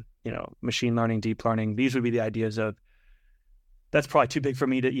machine learning, deep learning. These would be the ideas of. That's probably too big for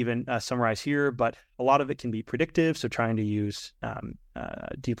me to even summarize here, but a lot of it can be predictive. So trying to use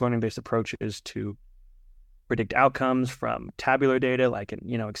deep learning-based approaches to predict outcomes from tabular data, like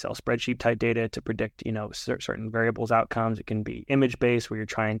Excel spreadsheet type data, to predict certain variables outcomes. It can be image-based, where you're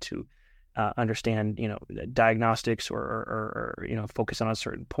trying to understand diagnostics or focus on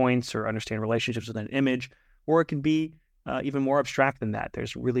certain points or understand relationships with an image, or it can be even more abstract than that.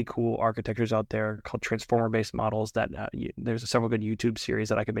 There's really cool architectures out there called transformer-based models that there's several good YouTube series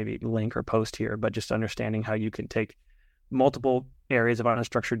that I could maybe link or post here, but just understanding how you can take multiple areas of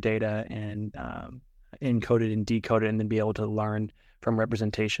unstructured data and encode it and decode it, and then be able to learn from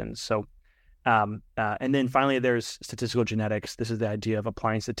representations. So, and then finally, there's statistical genetics. This is the idea of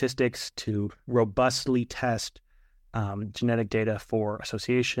applying statistics to robustly test genetic data for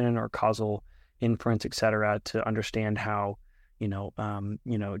association or causal inference, et cetera, to understand how,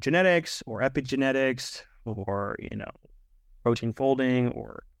 genetics or epigenetics or, protein folding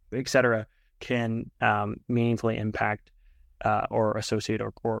or et cetera can meaningfully impact or associate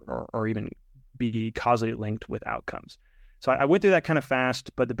or even be causally linked with outcomes. So I went through that kind of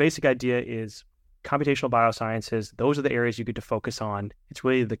fast, but the basic idea is computational biosciences. Those are the areas you get to focus on. It's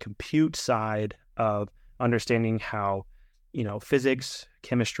really the compute side of understanding how physics,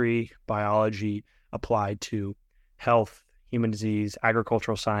 chemistry, biology applied to health, human disease,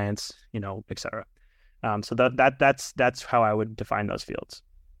 agricultural science, et cetera. So that's how I would define those fields.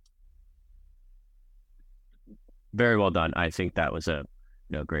 Very well done. I think that was a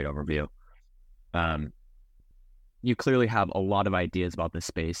great overview. you clearly have a lot of ideas about this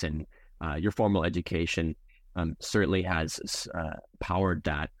space, and your formal education certainly has powered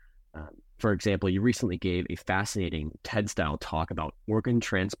that. For example, you recently gave a fascinating TED-style talk about organ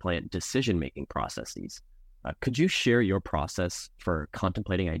transplant decision-making processes. Could you share your process for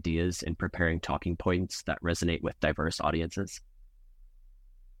contemplating ideas and preparing talking points that resonate with diverse audiences?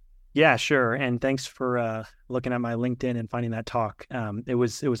 Yeah, sure. And thanks for looking at my LinkedIn and finding that talk. It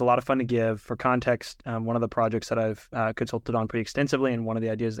was a lot of fun to give. For context, one of the projects that I've consulted on pretty extensively, and one of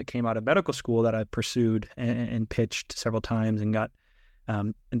the ideas that came out of medical school that I pursued and pitched several times and got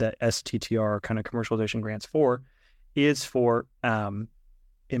the STTR kind of commercialization grants for, is for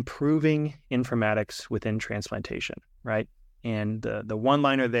improving informatics within transplantation, right? And the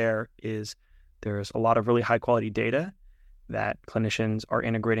one-liner there is there's a lot of really high-quality data that clinicians are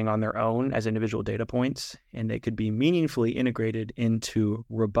integrating on their own as individual data points, and they could be meaningfully integrated into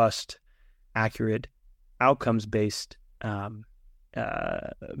robust, accurate, outcomes-based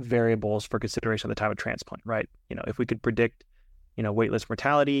variables for consideration at the time of transplant, right? If we could predict, waitlist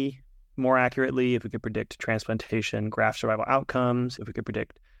mortality more accurately, if we could predict transplantation graft survival outcomes, if we could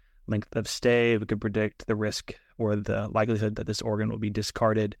predict length of stay, if we could predict the risk or the likelihood that this organ will be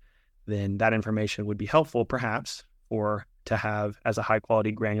discarded, then that information would be helpful, perhaps, to have as a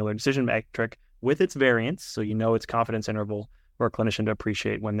high-quality granular decision metric with its variance, so its confidence interval for a clinician to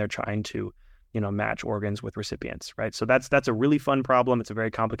appreciate when they're trying to, match organs with recipients, right? So that's a really fun problem. It's a very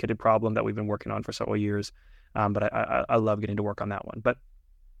complicated problem that we've been working on for several years, but I love getting to work on that one. But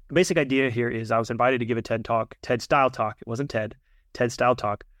the basic idea here is I was invited to give a TED-style talk. It wasn't TED-style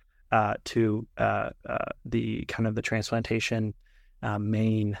talk to the kind of the transplantation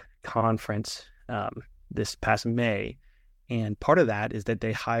main conference this past May. And part of that is that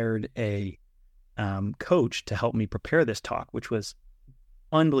they hired a coach to help me prepare this talk, which was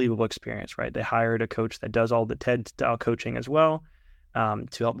unbelievable experience, right? They hired a coach that does all the TED-style coaching as well to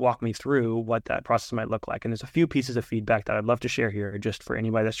help walk me through what that process might look like. And there's a few pieces of feedback that I'd love to share here just for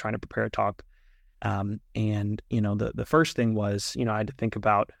anybody that's trying to prepare a talk. The first thing was, I had to think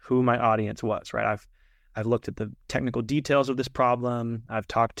about who my audience was, right? I've looked at the technical details of this problem. I've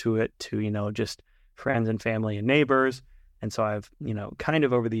talked to just friends and family and neighbors. And so I've, kind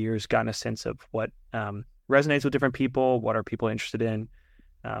of over the years gotten a sense of what resonates with different people, what are people interested in.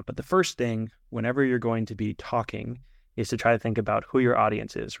 But the first thing, whenever you're going to be talking, is to try to think about who your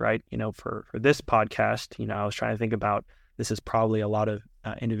audience is, right? For this podcast, I was trying to think about, this is probably a lot of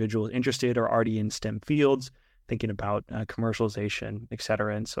individuals interested or already in STEM fields, thinking about commercialization, et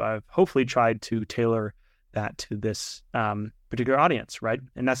cetera. And so I've hopefully tried to tailor that to this particular audience, right?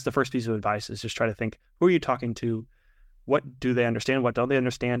 And that's the first piece of advice, is just try to think, who are you talking to? What do they understand? What don't they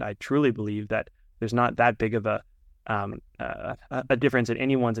understand? I truly believe that there's not that big of a difference in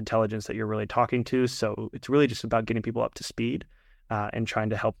anyone's intelligence that you're really talking to. So it's really just about getting people up to speed and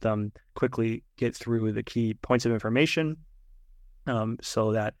trying to help them quickly get through the key points of information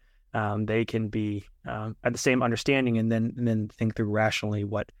so that they can be at the same understanding and then think through rationally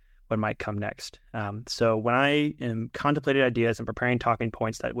what might come next. So when I am contemplating ideas and preparing talking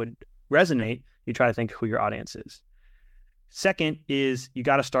points that would resonate, you try to think who your audience is. Second is you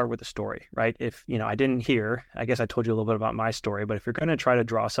got to start with a story, right? If, I didn't hear, I guess I told you a little bit about my story, but if you're going to try to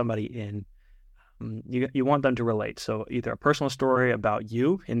draw somebody in, you want them to relate. So either a personal story about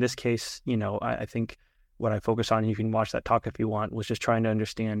you, in this case, I think what I focus on, and you can watch that talk if you want, was just trying to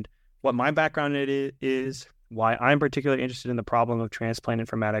understand what my background is, why I'm particularly interested in the problem of transplant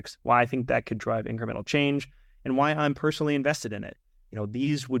informatics, why I think that could drive incremental change, and why I'm personally invested in it.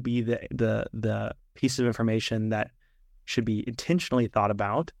 These would be the piece of information that should be intentionally thought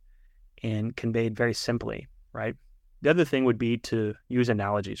about and conveyed very simply, right? The other thing would be to use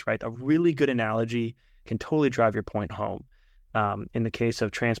analogies, right? A really good analogy can totally drive your point home. In the case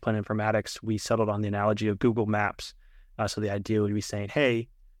of transplant informatics, we settled on the analogy of Google Maps. So the idea would be saying, hey,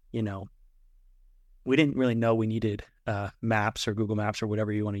 we didn't really know we needed maps or Google Maps or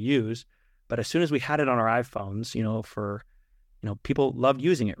whatever you want to use. But as soon as we had it on our iPhones, people loved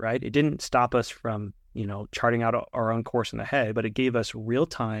using it, right? It didn't stop us from, charting out our own course in the head, but it gave us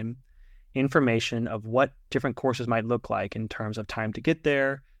real-time information of what different courses might look like in terms of time to get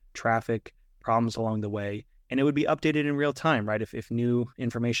there, traffic, problems along the way. And it would be updated in real time, right? If new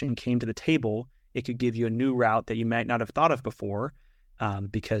information came to the table, it could give you a new route that you might not have thought of before,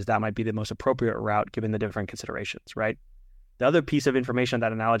 because that might be the most appropriate route given the different considerations, right? The other piece of information,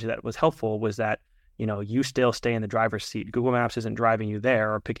 that analogy that was helpful, was that you still stay in the driver's seat. Google Maps isn't driving you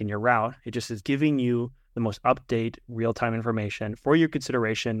there or picking your route. It just is giving you the most up-to-date real-time information for your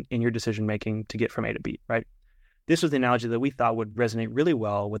consideration in your decision-making to get from A to B, right? This was the analogy that we thought would resonate really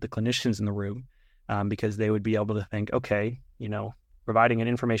well with the clinicians in the room. because they would be able to think, okay, providing an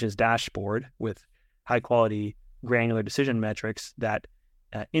information dashboard with high quality granular decision metrics that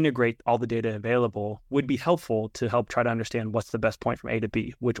integrate all the data available would be helpful to help try to understand what's the best point from A to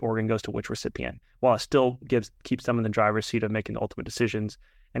B, which organ goes to which recipient, while it still keeps them in the driver's seat of making the ultimate decisions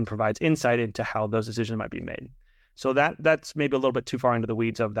and provides insight into how those decisions might be made. So that's maybe a little bit too far into the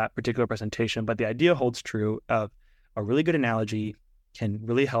weeds of that particular presentation, but the idea holds true of a really good analogy can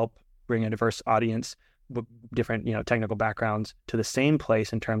really help bring a diverse audience with different, technical backgrounds to the same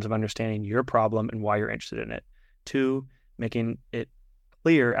place in terms of understanding your problem and why you're interested in it. 2, making it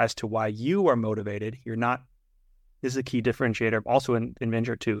clear as to why you are motivated. This is a key differentiator also in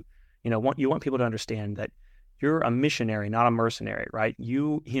Venture too. You want people to understand that you're a missionary, not a mercenary, right?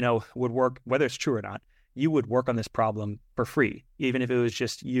 You would work, whether it's true or not, you would work on this problem for free, even if it was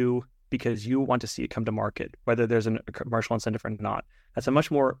just you, because you want to see it come to market, whether there's a commercial incentive or not. That's a much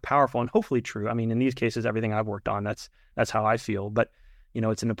more powerful and hopefully true. I mean, in these cases, everything I've worked on, that's how I feel. But,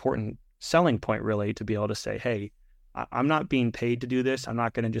 it's an important selling point really to be able to say, hey, I'm not being paid to do this. I'm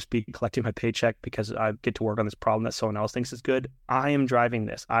not going to just be collecting my paycheck because I get to work on this problem that someone else thinks is good. I am driving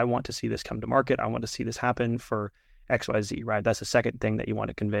this. I want to see this come to market. I want to see this happen for XYZ, right? That's the second thing that you want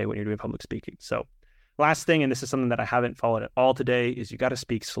to convey when you're doing public speaking. So last thing, and this is something that I haven't followed at all today, is you got to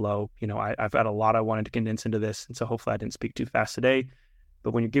speak slow. I've got a lot I wanted to condense into this, and so hopefully I didn't speak too fast today.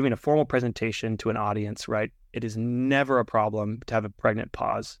 But when you're giving a formal presentation to an audience, right, it is never a problem to have a pregnant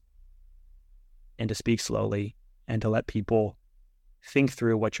pause and to speak slowly and to let people think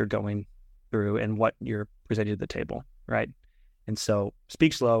through what you're going through and what you're presenting to the table, right? And so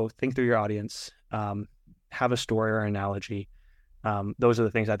speak slow, think through your audience, have a story or analogy. Those are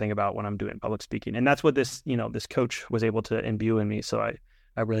the things I think about when I'm doing public speaking. And that's what this coach was able to imbue in me. So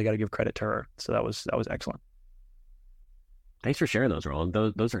I really got to give credit to her. So that was excellent. Thanks for sharing those, Roland.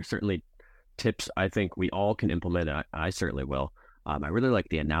 Those are certainly tips I think we all can implement. I certainly will. I really like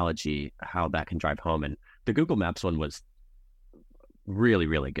the analogy, how that can drive home. And the Google Maps one was really,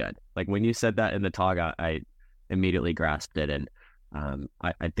 really good. Like when you said that in the talk, I immediately grasped it. And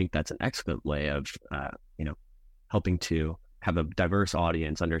I think that's an excellent way of, helping to have a diverse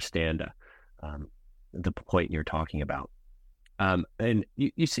audience understand the point you're talking about. And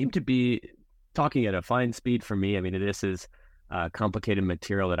you seem to be talking at a fine speed for me. I mean, this is complicated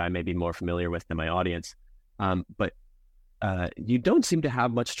material that I may be more familiar with than my audience. But you don't seem to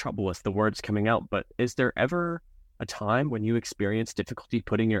have much trouble with the words coming out. But is there ever a time when you experience difficulty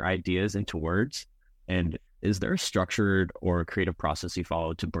putting your ideas into words? And is there a structured or creative process you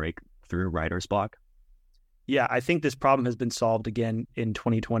follow to break through writer's block? Yeah, I think this problem has been solved again in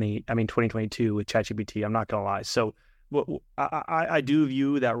 2022 with ChatGPT. I'm not going to lie. So I do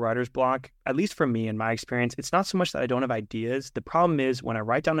view that writer's block, at least for me in my experience, it's not so much that I don't have ideas. The problem is when I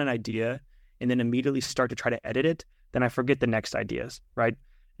write down an idea and then immediately start to try to edit it, then I forget the next ideas, right?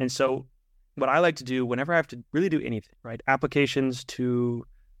 And so what I like to do whenever I have to really do anything, right? Applications to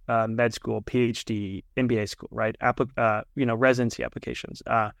med school, PhD, MBA school, right? Residency applications.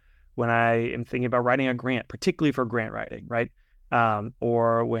 When I am thinking about writing a grant, particularly for grant writing, right?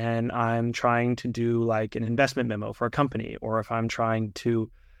 Or when I'm trying to do like an investment memo for a company, or if I'm trying to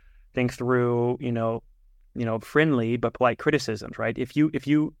think through, friendly but polite criticisms, right? If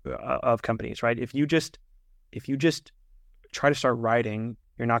you of companies, right? If you just try to start writing,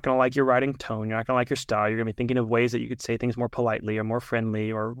 you're not going to like your writing tone. You're not going to like your style. You're going to be thinking of ways that you could say things more politely or more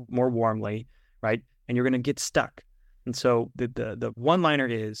friendly or more warmly, right? And you're going to get stuck. And so the one-liner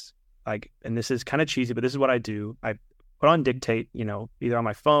is like, and this is kind of cheesy, but this is what I do. I put on dictate, either on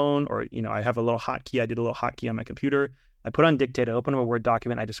my phone or, I have a little hotkey. I did a little hotkey on my computer. I put on dictate, I open up a Word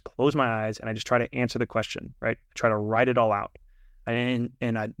document. I just close my eyes and I just try to answer the question, right? I try to write it all out. And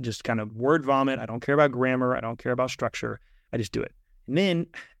I just kind of word vomit. I don't care about grammar. I don't care about structure. I just do it. And then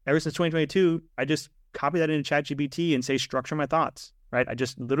ever since 2022, I just copy that into ChatGPT and say, structure my thoughts, right? I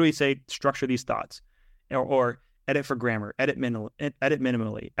just literally say, structure these thoughts or edit for grammar, edit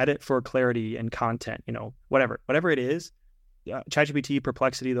minimally, edit for clarity and content, whatever it is. ChatGPT,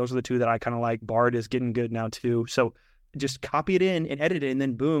 Perplexity, those are the two that I kind of like. Bard is getting good now too. So just copy it in and edit it. And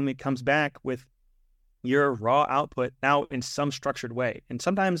then boom, it comes back with your raw output now in some structured way. And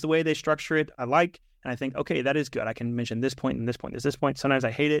sometimes the way they structure it, I like, and I think, okay, that is good. I can mention this point and this point. There's this point. Sometimes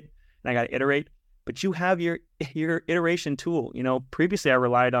I hate it and I got to iterate, but you have your iteration tool. Previously I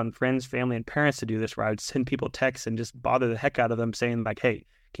relied on friends, family, and parents to do this, where I would send people texts and just bother the heck out of them saying like, hey,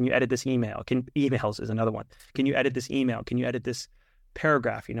 can you edit this email? Emails is another one. Can you edit this email? Can you edit this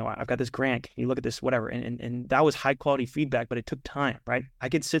paragraph? I've got this grant. Can you look at this, whatever? And that was high quality feedback, but it took time, right? I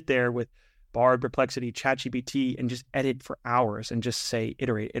could sit there with Bard, Perplexity, ChatGPT, and just edit for hours and just say,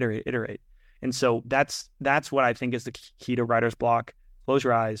 iterate. And so that's what I think is the key to writer's block. Close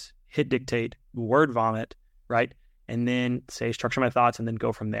your eyes, hit dictate, word vomit, right? And then say structure my thoughts, and then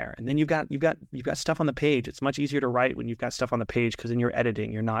go from there. And then you've got stuff on the page. It's much easier to write when you've got stuff on the page, because then you're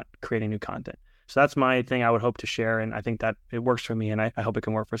editing, you're not creating new content. So that's my thing I would hope to share, and I think that it works for me, and I hope it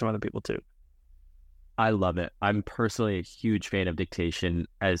can work for some other people too. I love it. I'm personally a huge fan of dictation,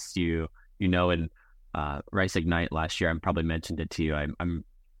 as you know, in Rice Ignite last year. I probably mentioned it to you. I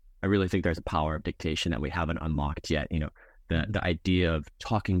really think there's a power of dictation that we haven't unlocked yet. The idea of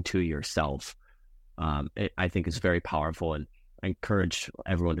talking to yourself, I think is very powerful, and I encourage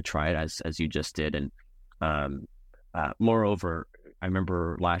everyone to try it as you just did. And moreover, I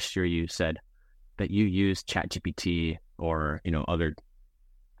remember last year you said that you used ChatGPT or other.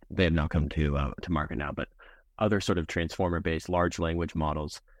 They have now come to market now, but other sort of transformer-based large language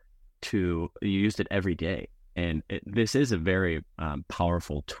models. You used it every day, and this is a very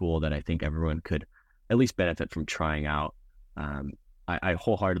powerful tool that I think everyone could at least benefit from trying out. I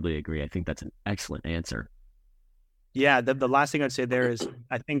wholeheartedly agree. I think that's an excellent answer. Yeah, the last thing I'd say there is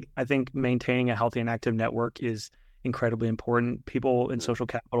I think maintaining a healthy and active network is incredibly important. People in social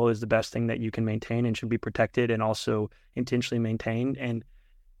capital is the best thing that you can maintain and should be protected and also intentionally maintained. And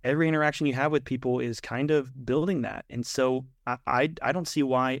every interaction you have with people is kind of building that. And so I don't see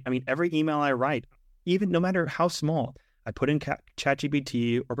why. I mean, every email I write, even no matter how small, I put in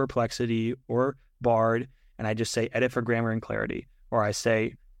ChatGPT or Perplexity or Bard, and I just say edit for grammar and clarity, or I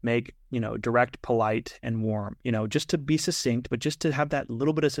say make direct, polite, and warm. Just to be succinct, but just to have that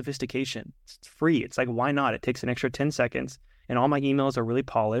little bit of sophistication. It's free. It's like, why not? It takes an extra 10 seconds, and all my emails are really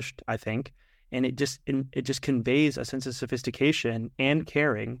polished, I think. And it just conveys a sense of sophistication and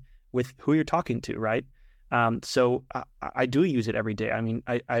caring with who you're talking to, right? So I do use it every day. I mean,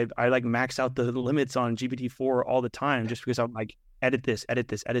 I like max out the limits on GPT-4 all the time, just because I'm like, edit this.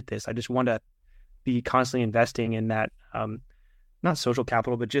 I just want to be constantly investing in that, not social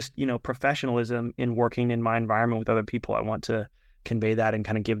capital, but just professionalism in working in my environment with other people. I want to convey that and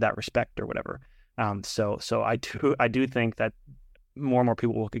kind of give that respect or whatever. So I do think that more and more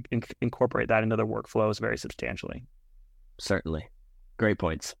people will incorporate that into their workflows very substantially. Certainly. Great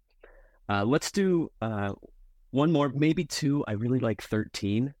points. Let's do one more, maybe two. I really like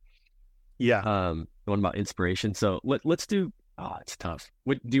 13. Yeah. One about inspiration. So let's do, it's tough.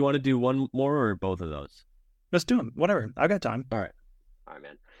 Do you want to do one more or both of those? Let's do them. Whatever. I've got time. All right,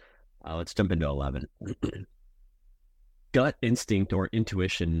 man. Let's jump into 11. Gut instinct or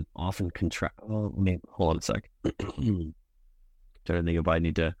intuition often hold on a sec. Trying to think if I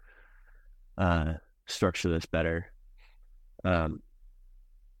need to structure this better. I'm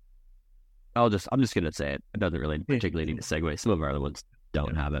just gonna say it. It doesn't really particularly need to segue. Some of our other ones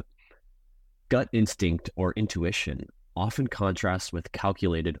don't have it. Gut instinct or intuition often contrasts with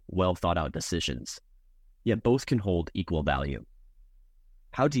calculated, well thought out decisions, yet both can hold equal value.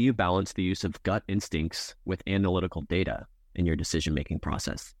 How do you balance the use of gut instincts with analytical data in your decision-making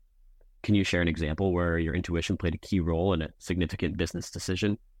process? Can you share an example where your intuition played a key role in a significant business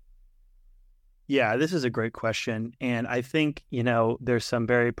decision? Yeah, this is a great question. And I think, there's some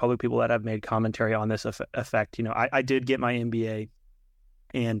very public people that have made commentary on this effect. I did get my MBA,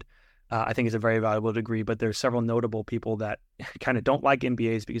 and I think it's a very valuable degree, but there's several notable people that kind of don't like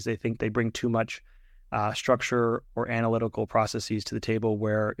MBAs because they think they bring too much structure or analytical processes to the table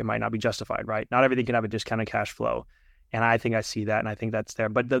where it might not be justified, right? Not everything can have a discounted cash flow. And I think I see that, and I think that's there.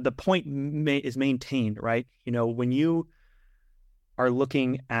 But the point is maintained, right? When you are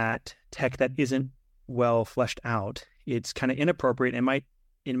looking at tech that isn't well fleshed out, it's kind of inappropriate and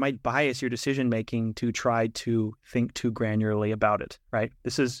it might bias your decision making to try to think too granularly about it, right?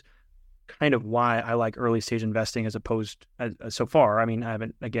 This is kind of why I like early stage investing as opposed so far. I mean, I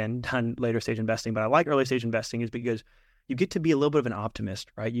haven't again done later stage investing, but I like early stage investing is because you get to be a little bit of an optimist,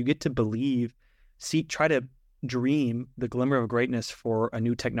 right? You get to believe, try to dream the glimmer of greatness for a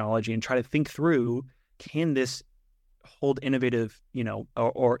new technology and try to think through, can this hold innovative,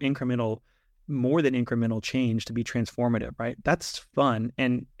 or incremental, more than incremental change to be transformative, right? That's fun.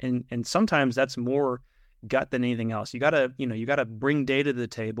 And sometimes that's more gut than anything else. You gotta bring data to the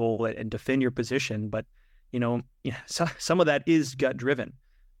table and defend your position, but some of that is gut driven.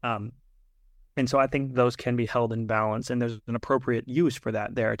 And so I think those can be held in balance, and there's an appropriate use for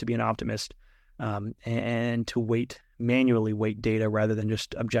that there to be an optimist, and to manually weight data rather than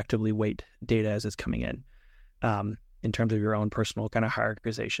just objectively weight data as it's coming in terms of your own personal kind of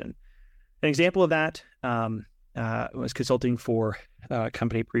hierarchization. An example of that was consulting for a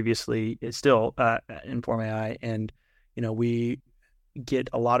company previously. It's still Inform AI, and we get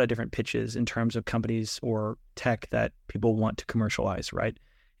a lot of different pitches in terms of companies or tech that people want to commercialize, right?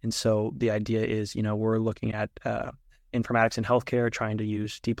 And so the idea is, we're looking at informatics in healthcare, trying to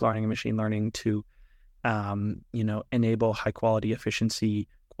use deep learning and machine learning to, enable high quality, efficiency,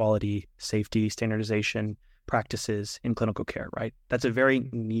 quality, safety, standardization practices in clinical care, right? That's a very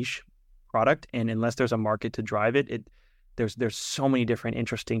niche product. And unless there's a market to drive it, there's so many different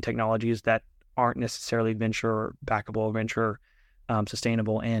interesting technologies that aren't necessarily venture backable, venture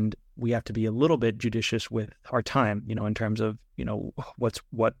sustainable. And we have to be a little bit judicious with our time, in terms of, what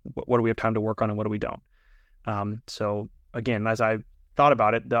do we have time to work on and what do we don't. So again, as I thought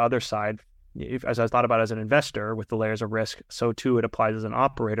about it, the other side, as I thought about it as an investor with the layers of risk, so too it applies as an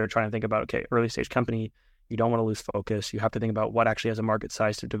operator trying to think about, okay, early stage company, you don't want to lose focus. You have to think about what actually has a market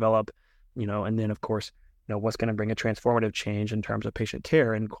size to develop, and then of course, what's going to bring a transformative change in terms of patient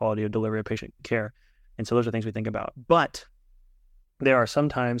care and quality of delivery of patient care. And so those are things we think about. But there are some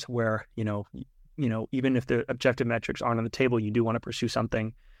times where, even if the objective metrics aren't on the table, you do want to pursue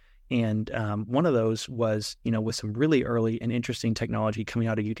something. And one of those was, with some really early and interesting technology coming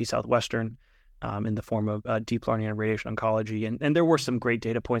out of UT Southwestern in the form of deep learning and radiation oncology. And there were some great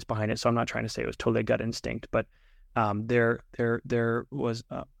data points behind it. So I'm not trying to say it was totally gut instinct, but there was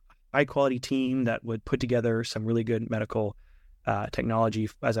a high quality team that would put together some really good medical technology,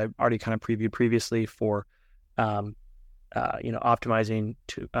 as I already kind of previewed previously, for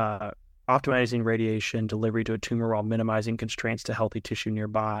optimizing radiation delivery to a tumor while minimizing constraints to healthy tissue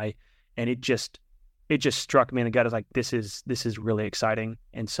nearby. And it just struck me in the gut as like, this is really exciting.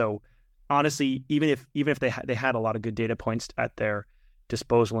 And so honestly, even if they had a lot of good data points at their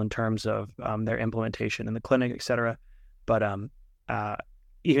disposal in terms of their implementation in the clinic, et cetera, but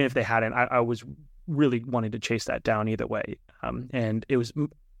even if they hadn't, I was really wanting to chase that down either way. And it was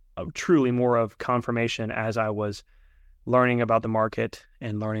truly more of confirmation as I was learning about the market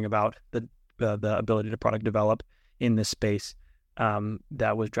and learning about the ability to product develop in this space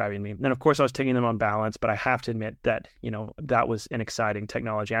that was driving me. And of course, I was taking them on balance, but I have to admit that that was an exciting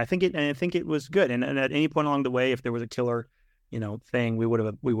technology. I think it was good. And at any point along the way, if there was a killer thing, we would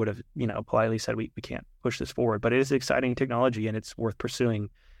have politely said we can't push this forward. But it is exciting technology and it's worth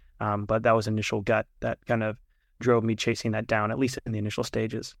pursuing. But that was initial gut that kind of drove me chasing that down, at least in the initial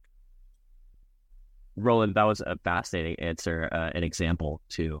stages. Roland, that was a fascinating answer, an example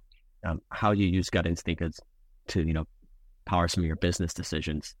to how you use gut instinct to power some of your business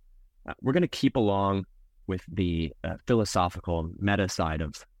decisions. We're going to keep along with the philosophical meta side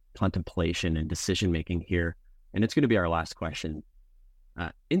of contemplation and decision making here, and it's going to be our last question.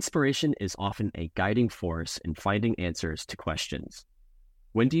 Inspiration is often a guiding force in finding answers to questions.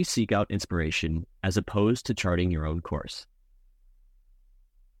 When do you seek out inspiration as opposed to charting your own course?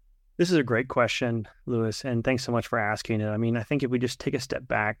 This is a great question, Lewis, and thanks so much for asking it. I mean, I think if we just take a step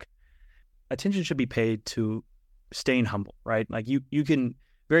back, attention should be paid to staying humble, right? Like you can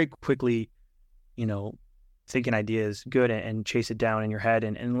very quickly, think an idea is good and chase it down in your head.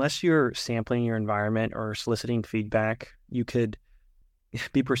 And unless you're sampling your environment or soliciting feedback, you could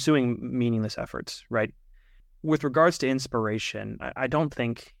be pursuing meaningless efforts, right? With regards to inspiration, I don't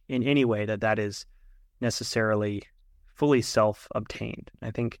think in any way that is necessarily fully self-obtained.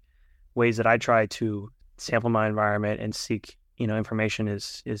 I think ways that I try to sample my environment and seek, information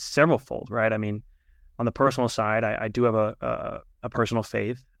is severalfold, right? I mean, on the personal side, I do have a personal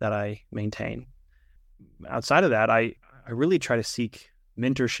faith that I maintain. Outside of that, I really try to seek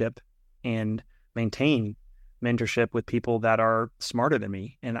mentorship and maintain mentorship with people that are smarter than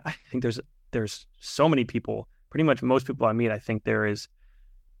me. And I think there's so many people, pretty much most people I meet, I think there is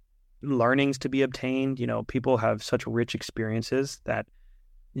learnings to be obtained. People have such rich experiences that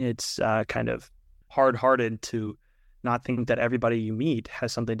it's kind of hard-hearted to not think that everybody you meet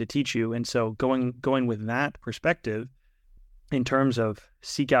has something to teach you. And so going with that perspective, in terms of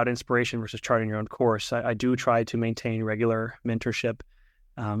seek out inspiration versus charting your own course, I do try to maintain regular mentorship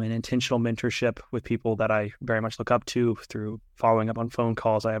and intentional mentorship with people that I very much look up to through following up on phone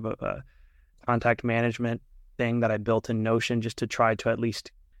calls. I have a contact management thing that I built in Notion just to try to at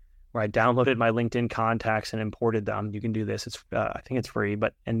least, where I downloaded my LinkedIn contacts and imported them. You can do this. It's I think it's free,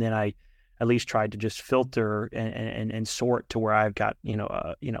 and then I at least tried to just filter and sort to where I've got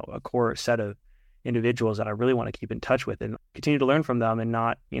a core set of individuals that I really want to keep in touch with and continue to learn from them, and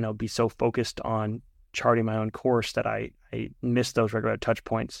not be so focused on charting my own course that I miss those regular touch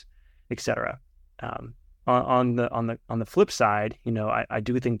points, etc. On the flip side, I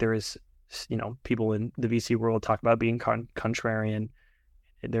do think there is people in the VC world talk about being contrarian.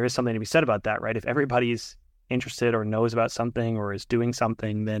 There is something to be said about that, right? If everybody's interested or knows about something or is doing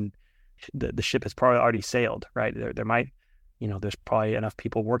something, then the ship has probably already sailed, right? There might, there's probably enough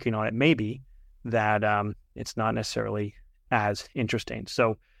people working on it, maybe, that it's not necessarily as interesting.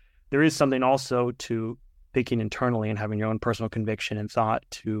 So there is something also to thinking internally and having your own personal conviction and thought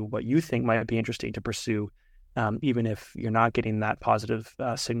to what you think might be interesting to pursue, even if you're not getting that positive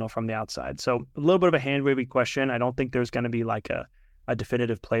signal from the outside. So a little bit of a hand-wavy question. I don't think there's going to be like a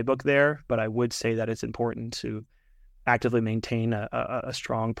definitive playbook there, but I would say that it's important to actively maintain a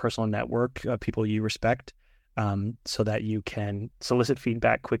strong personal network of people you respect, so that you can solicit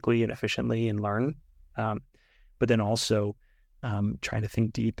feedback quickly and efficiently and learn. But then also trying to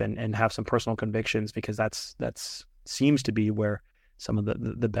think deep and have some personal convictions, because that's seems to be where some of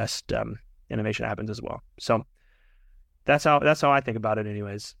the best innovation happens as well. So that's how I think about it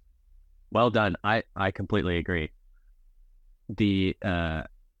anyways. Well done. I completely agree. I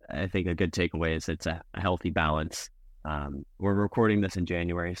think a good takeaway is it's a healthy balance. We're recording this in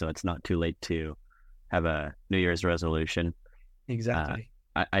January, so it's not too late to have a New Year's resolution. Exactly.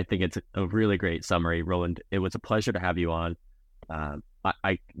 I think it's a really great summary, Roland. It was a pleasure to have you on.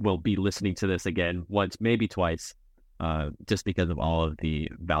 I will be listening to this again once, maybe twice, just because of all of the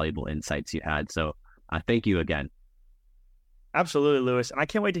valuable insights you had. So thank you again. Absolutely, Lewis. And I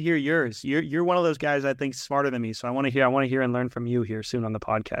can't wait to hear yours. You're one of those guys I think smarter than me. So I want to hear and learn from you here soon on the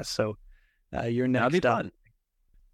podcast. So you're next That'd be up. fun.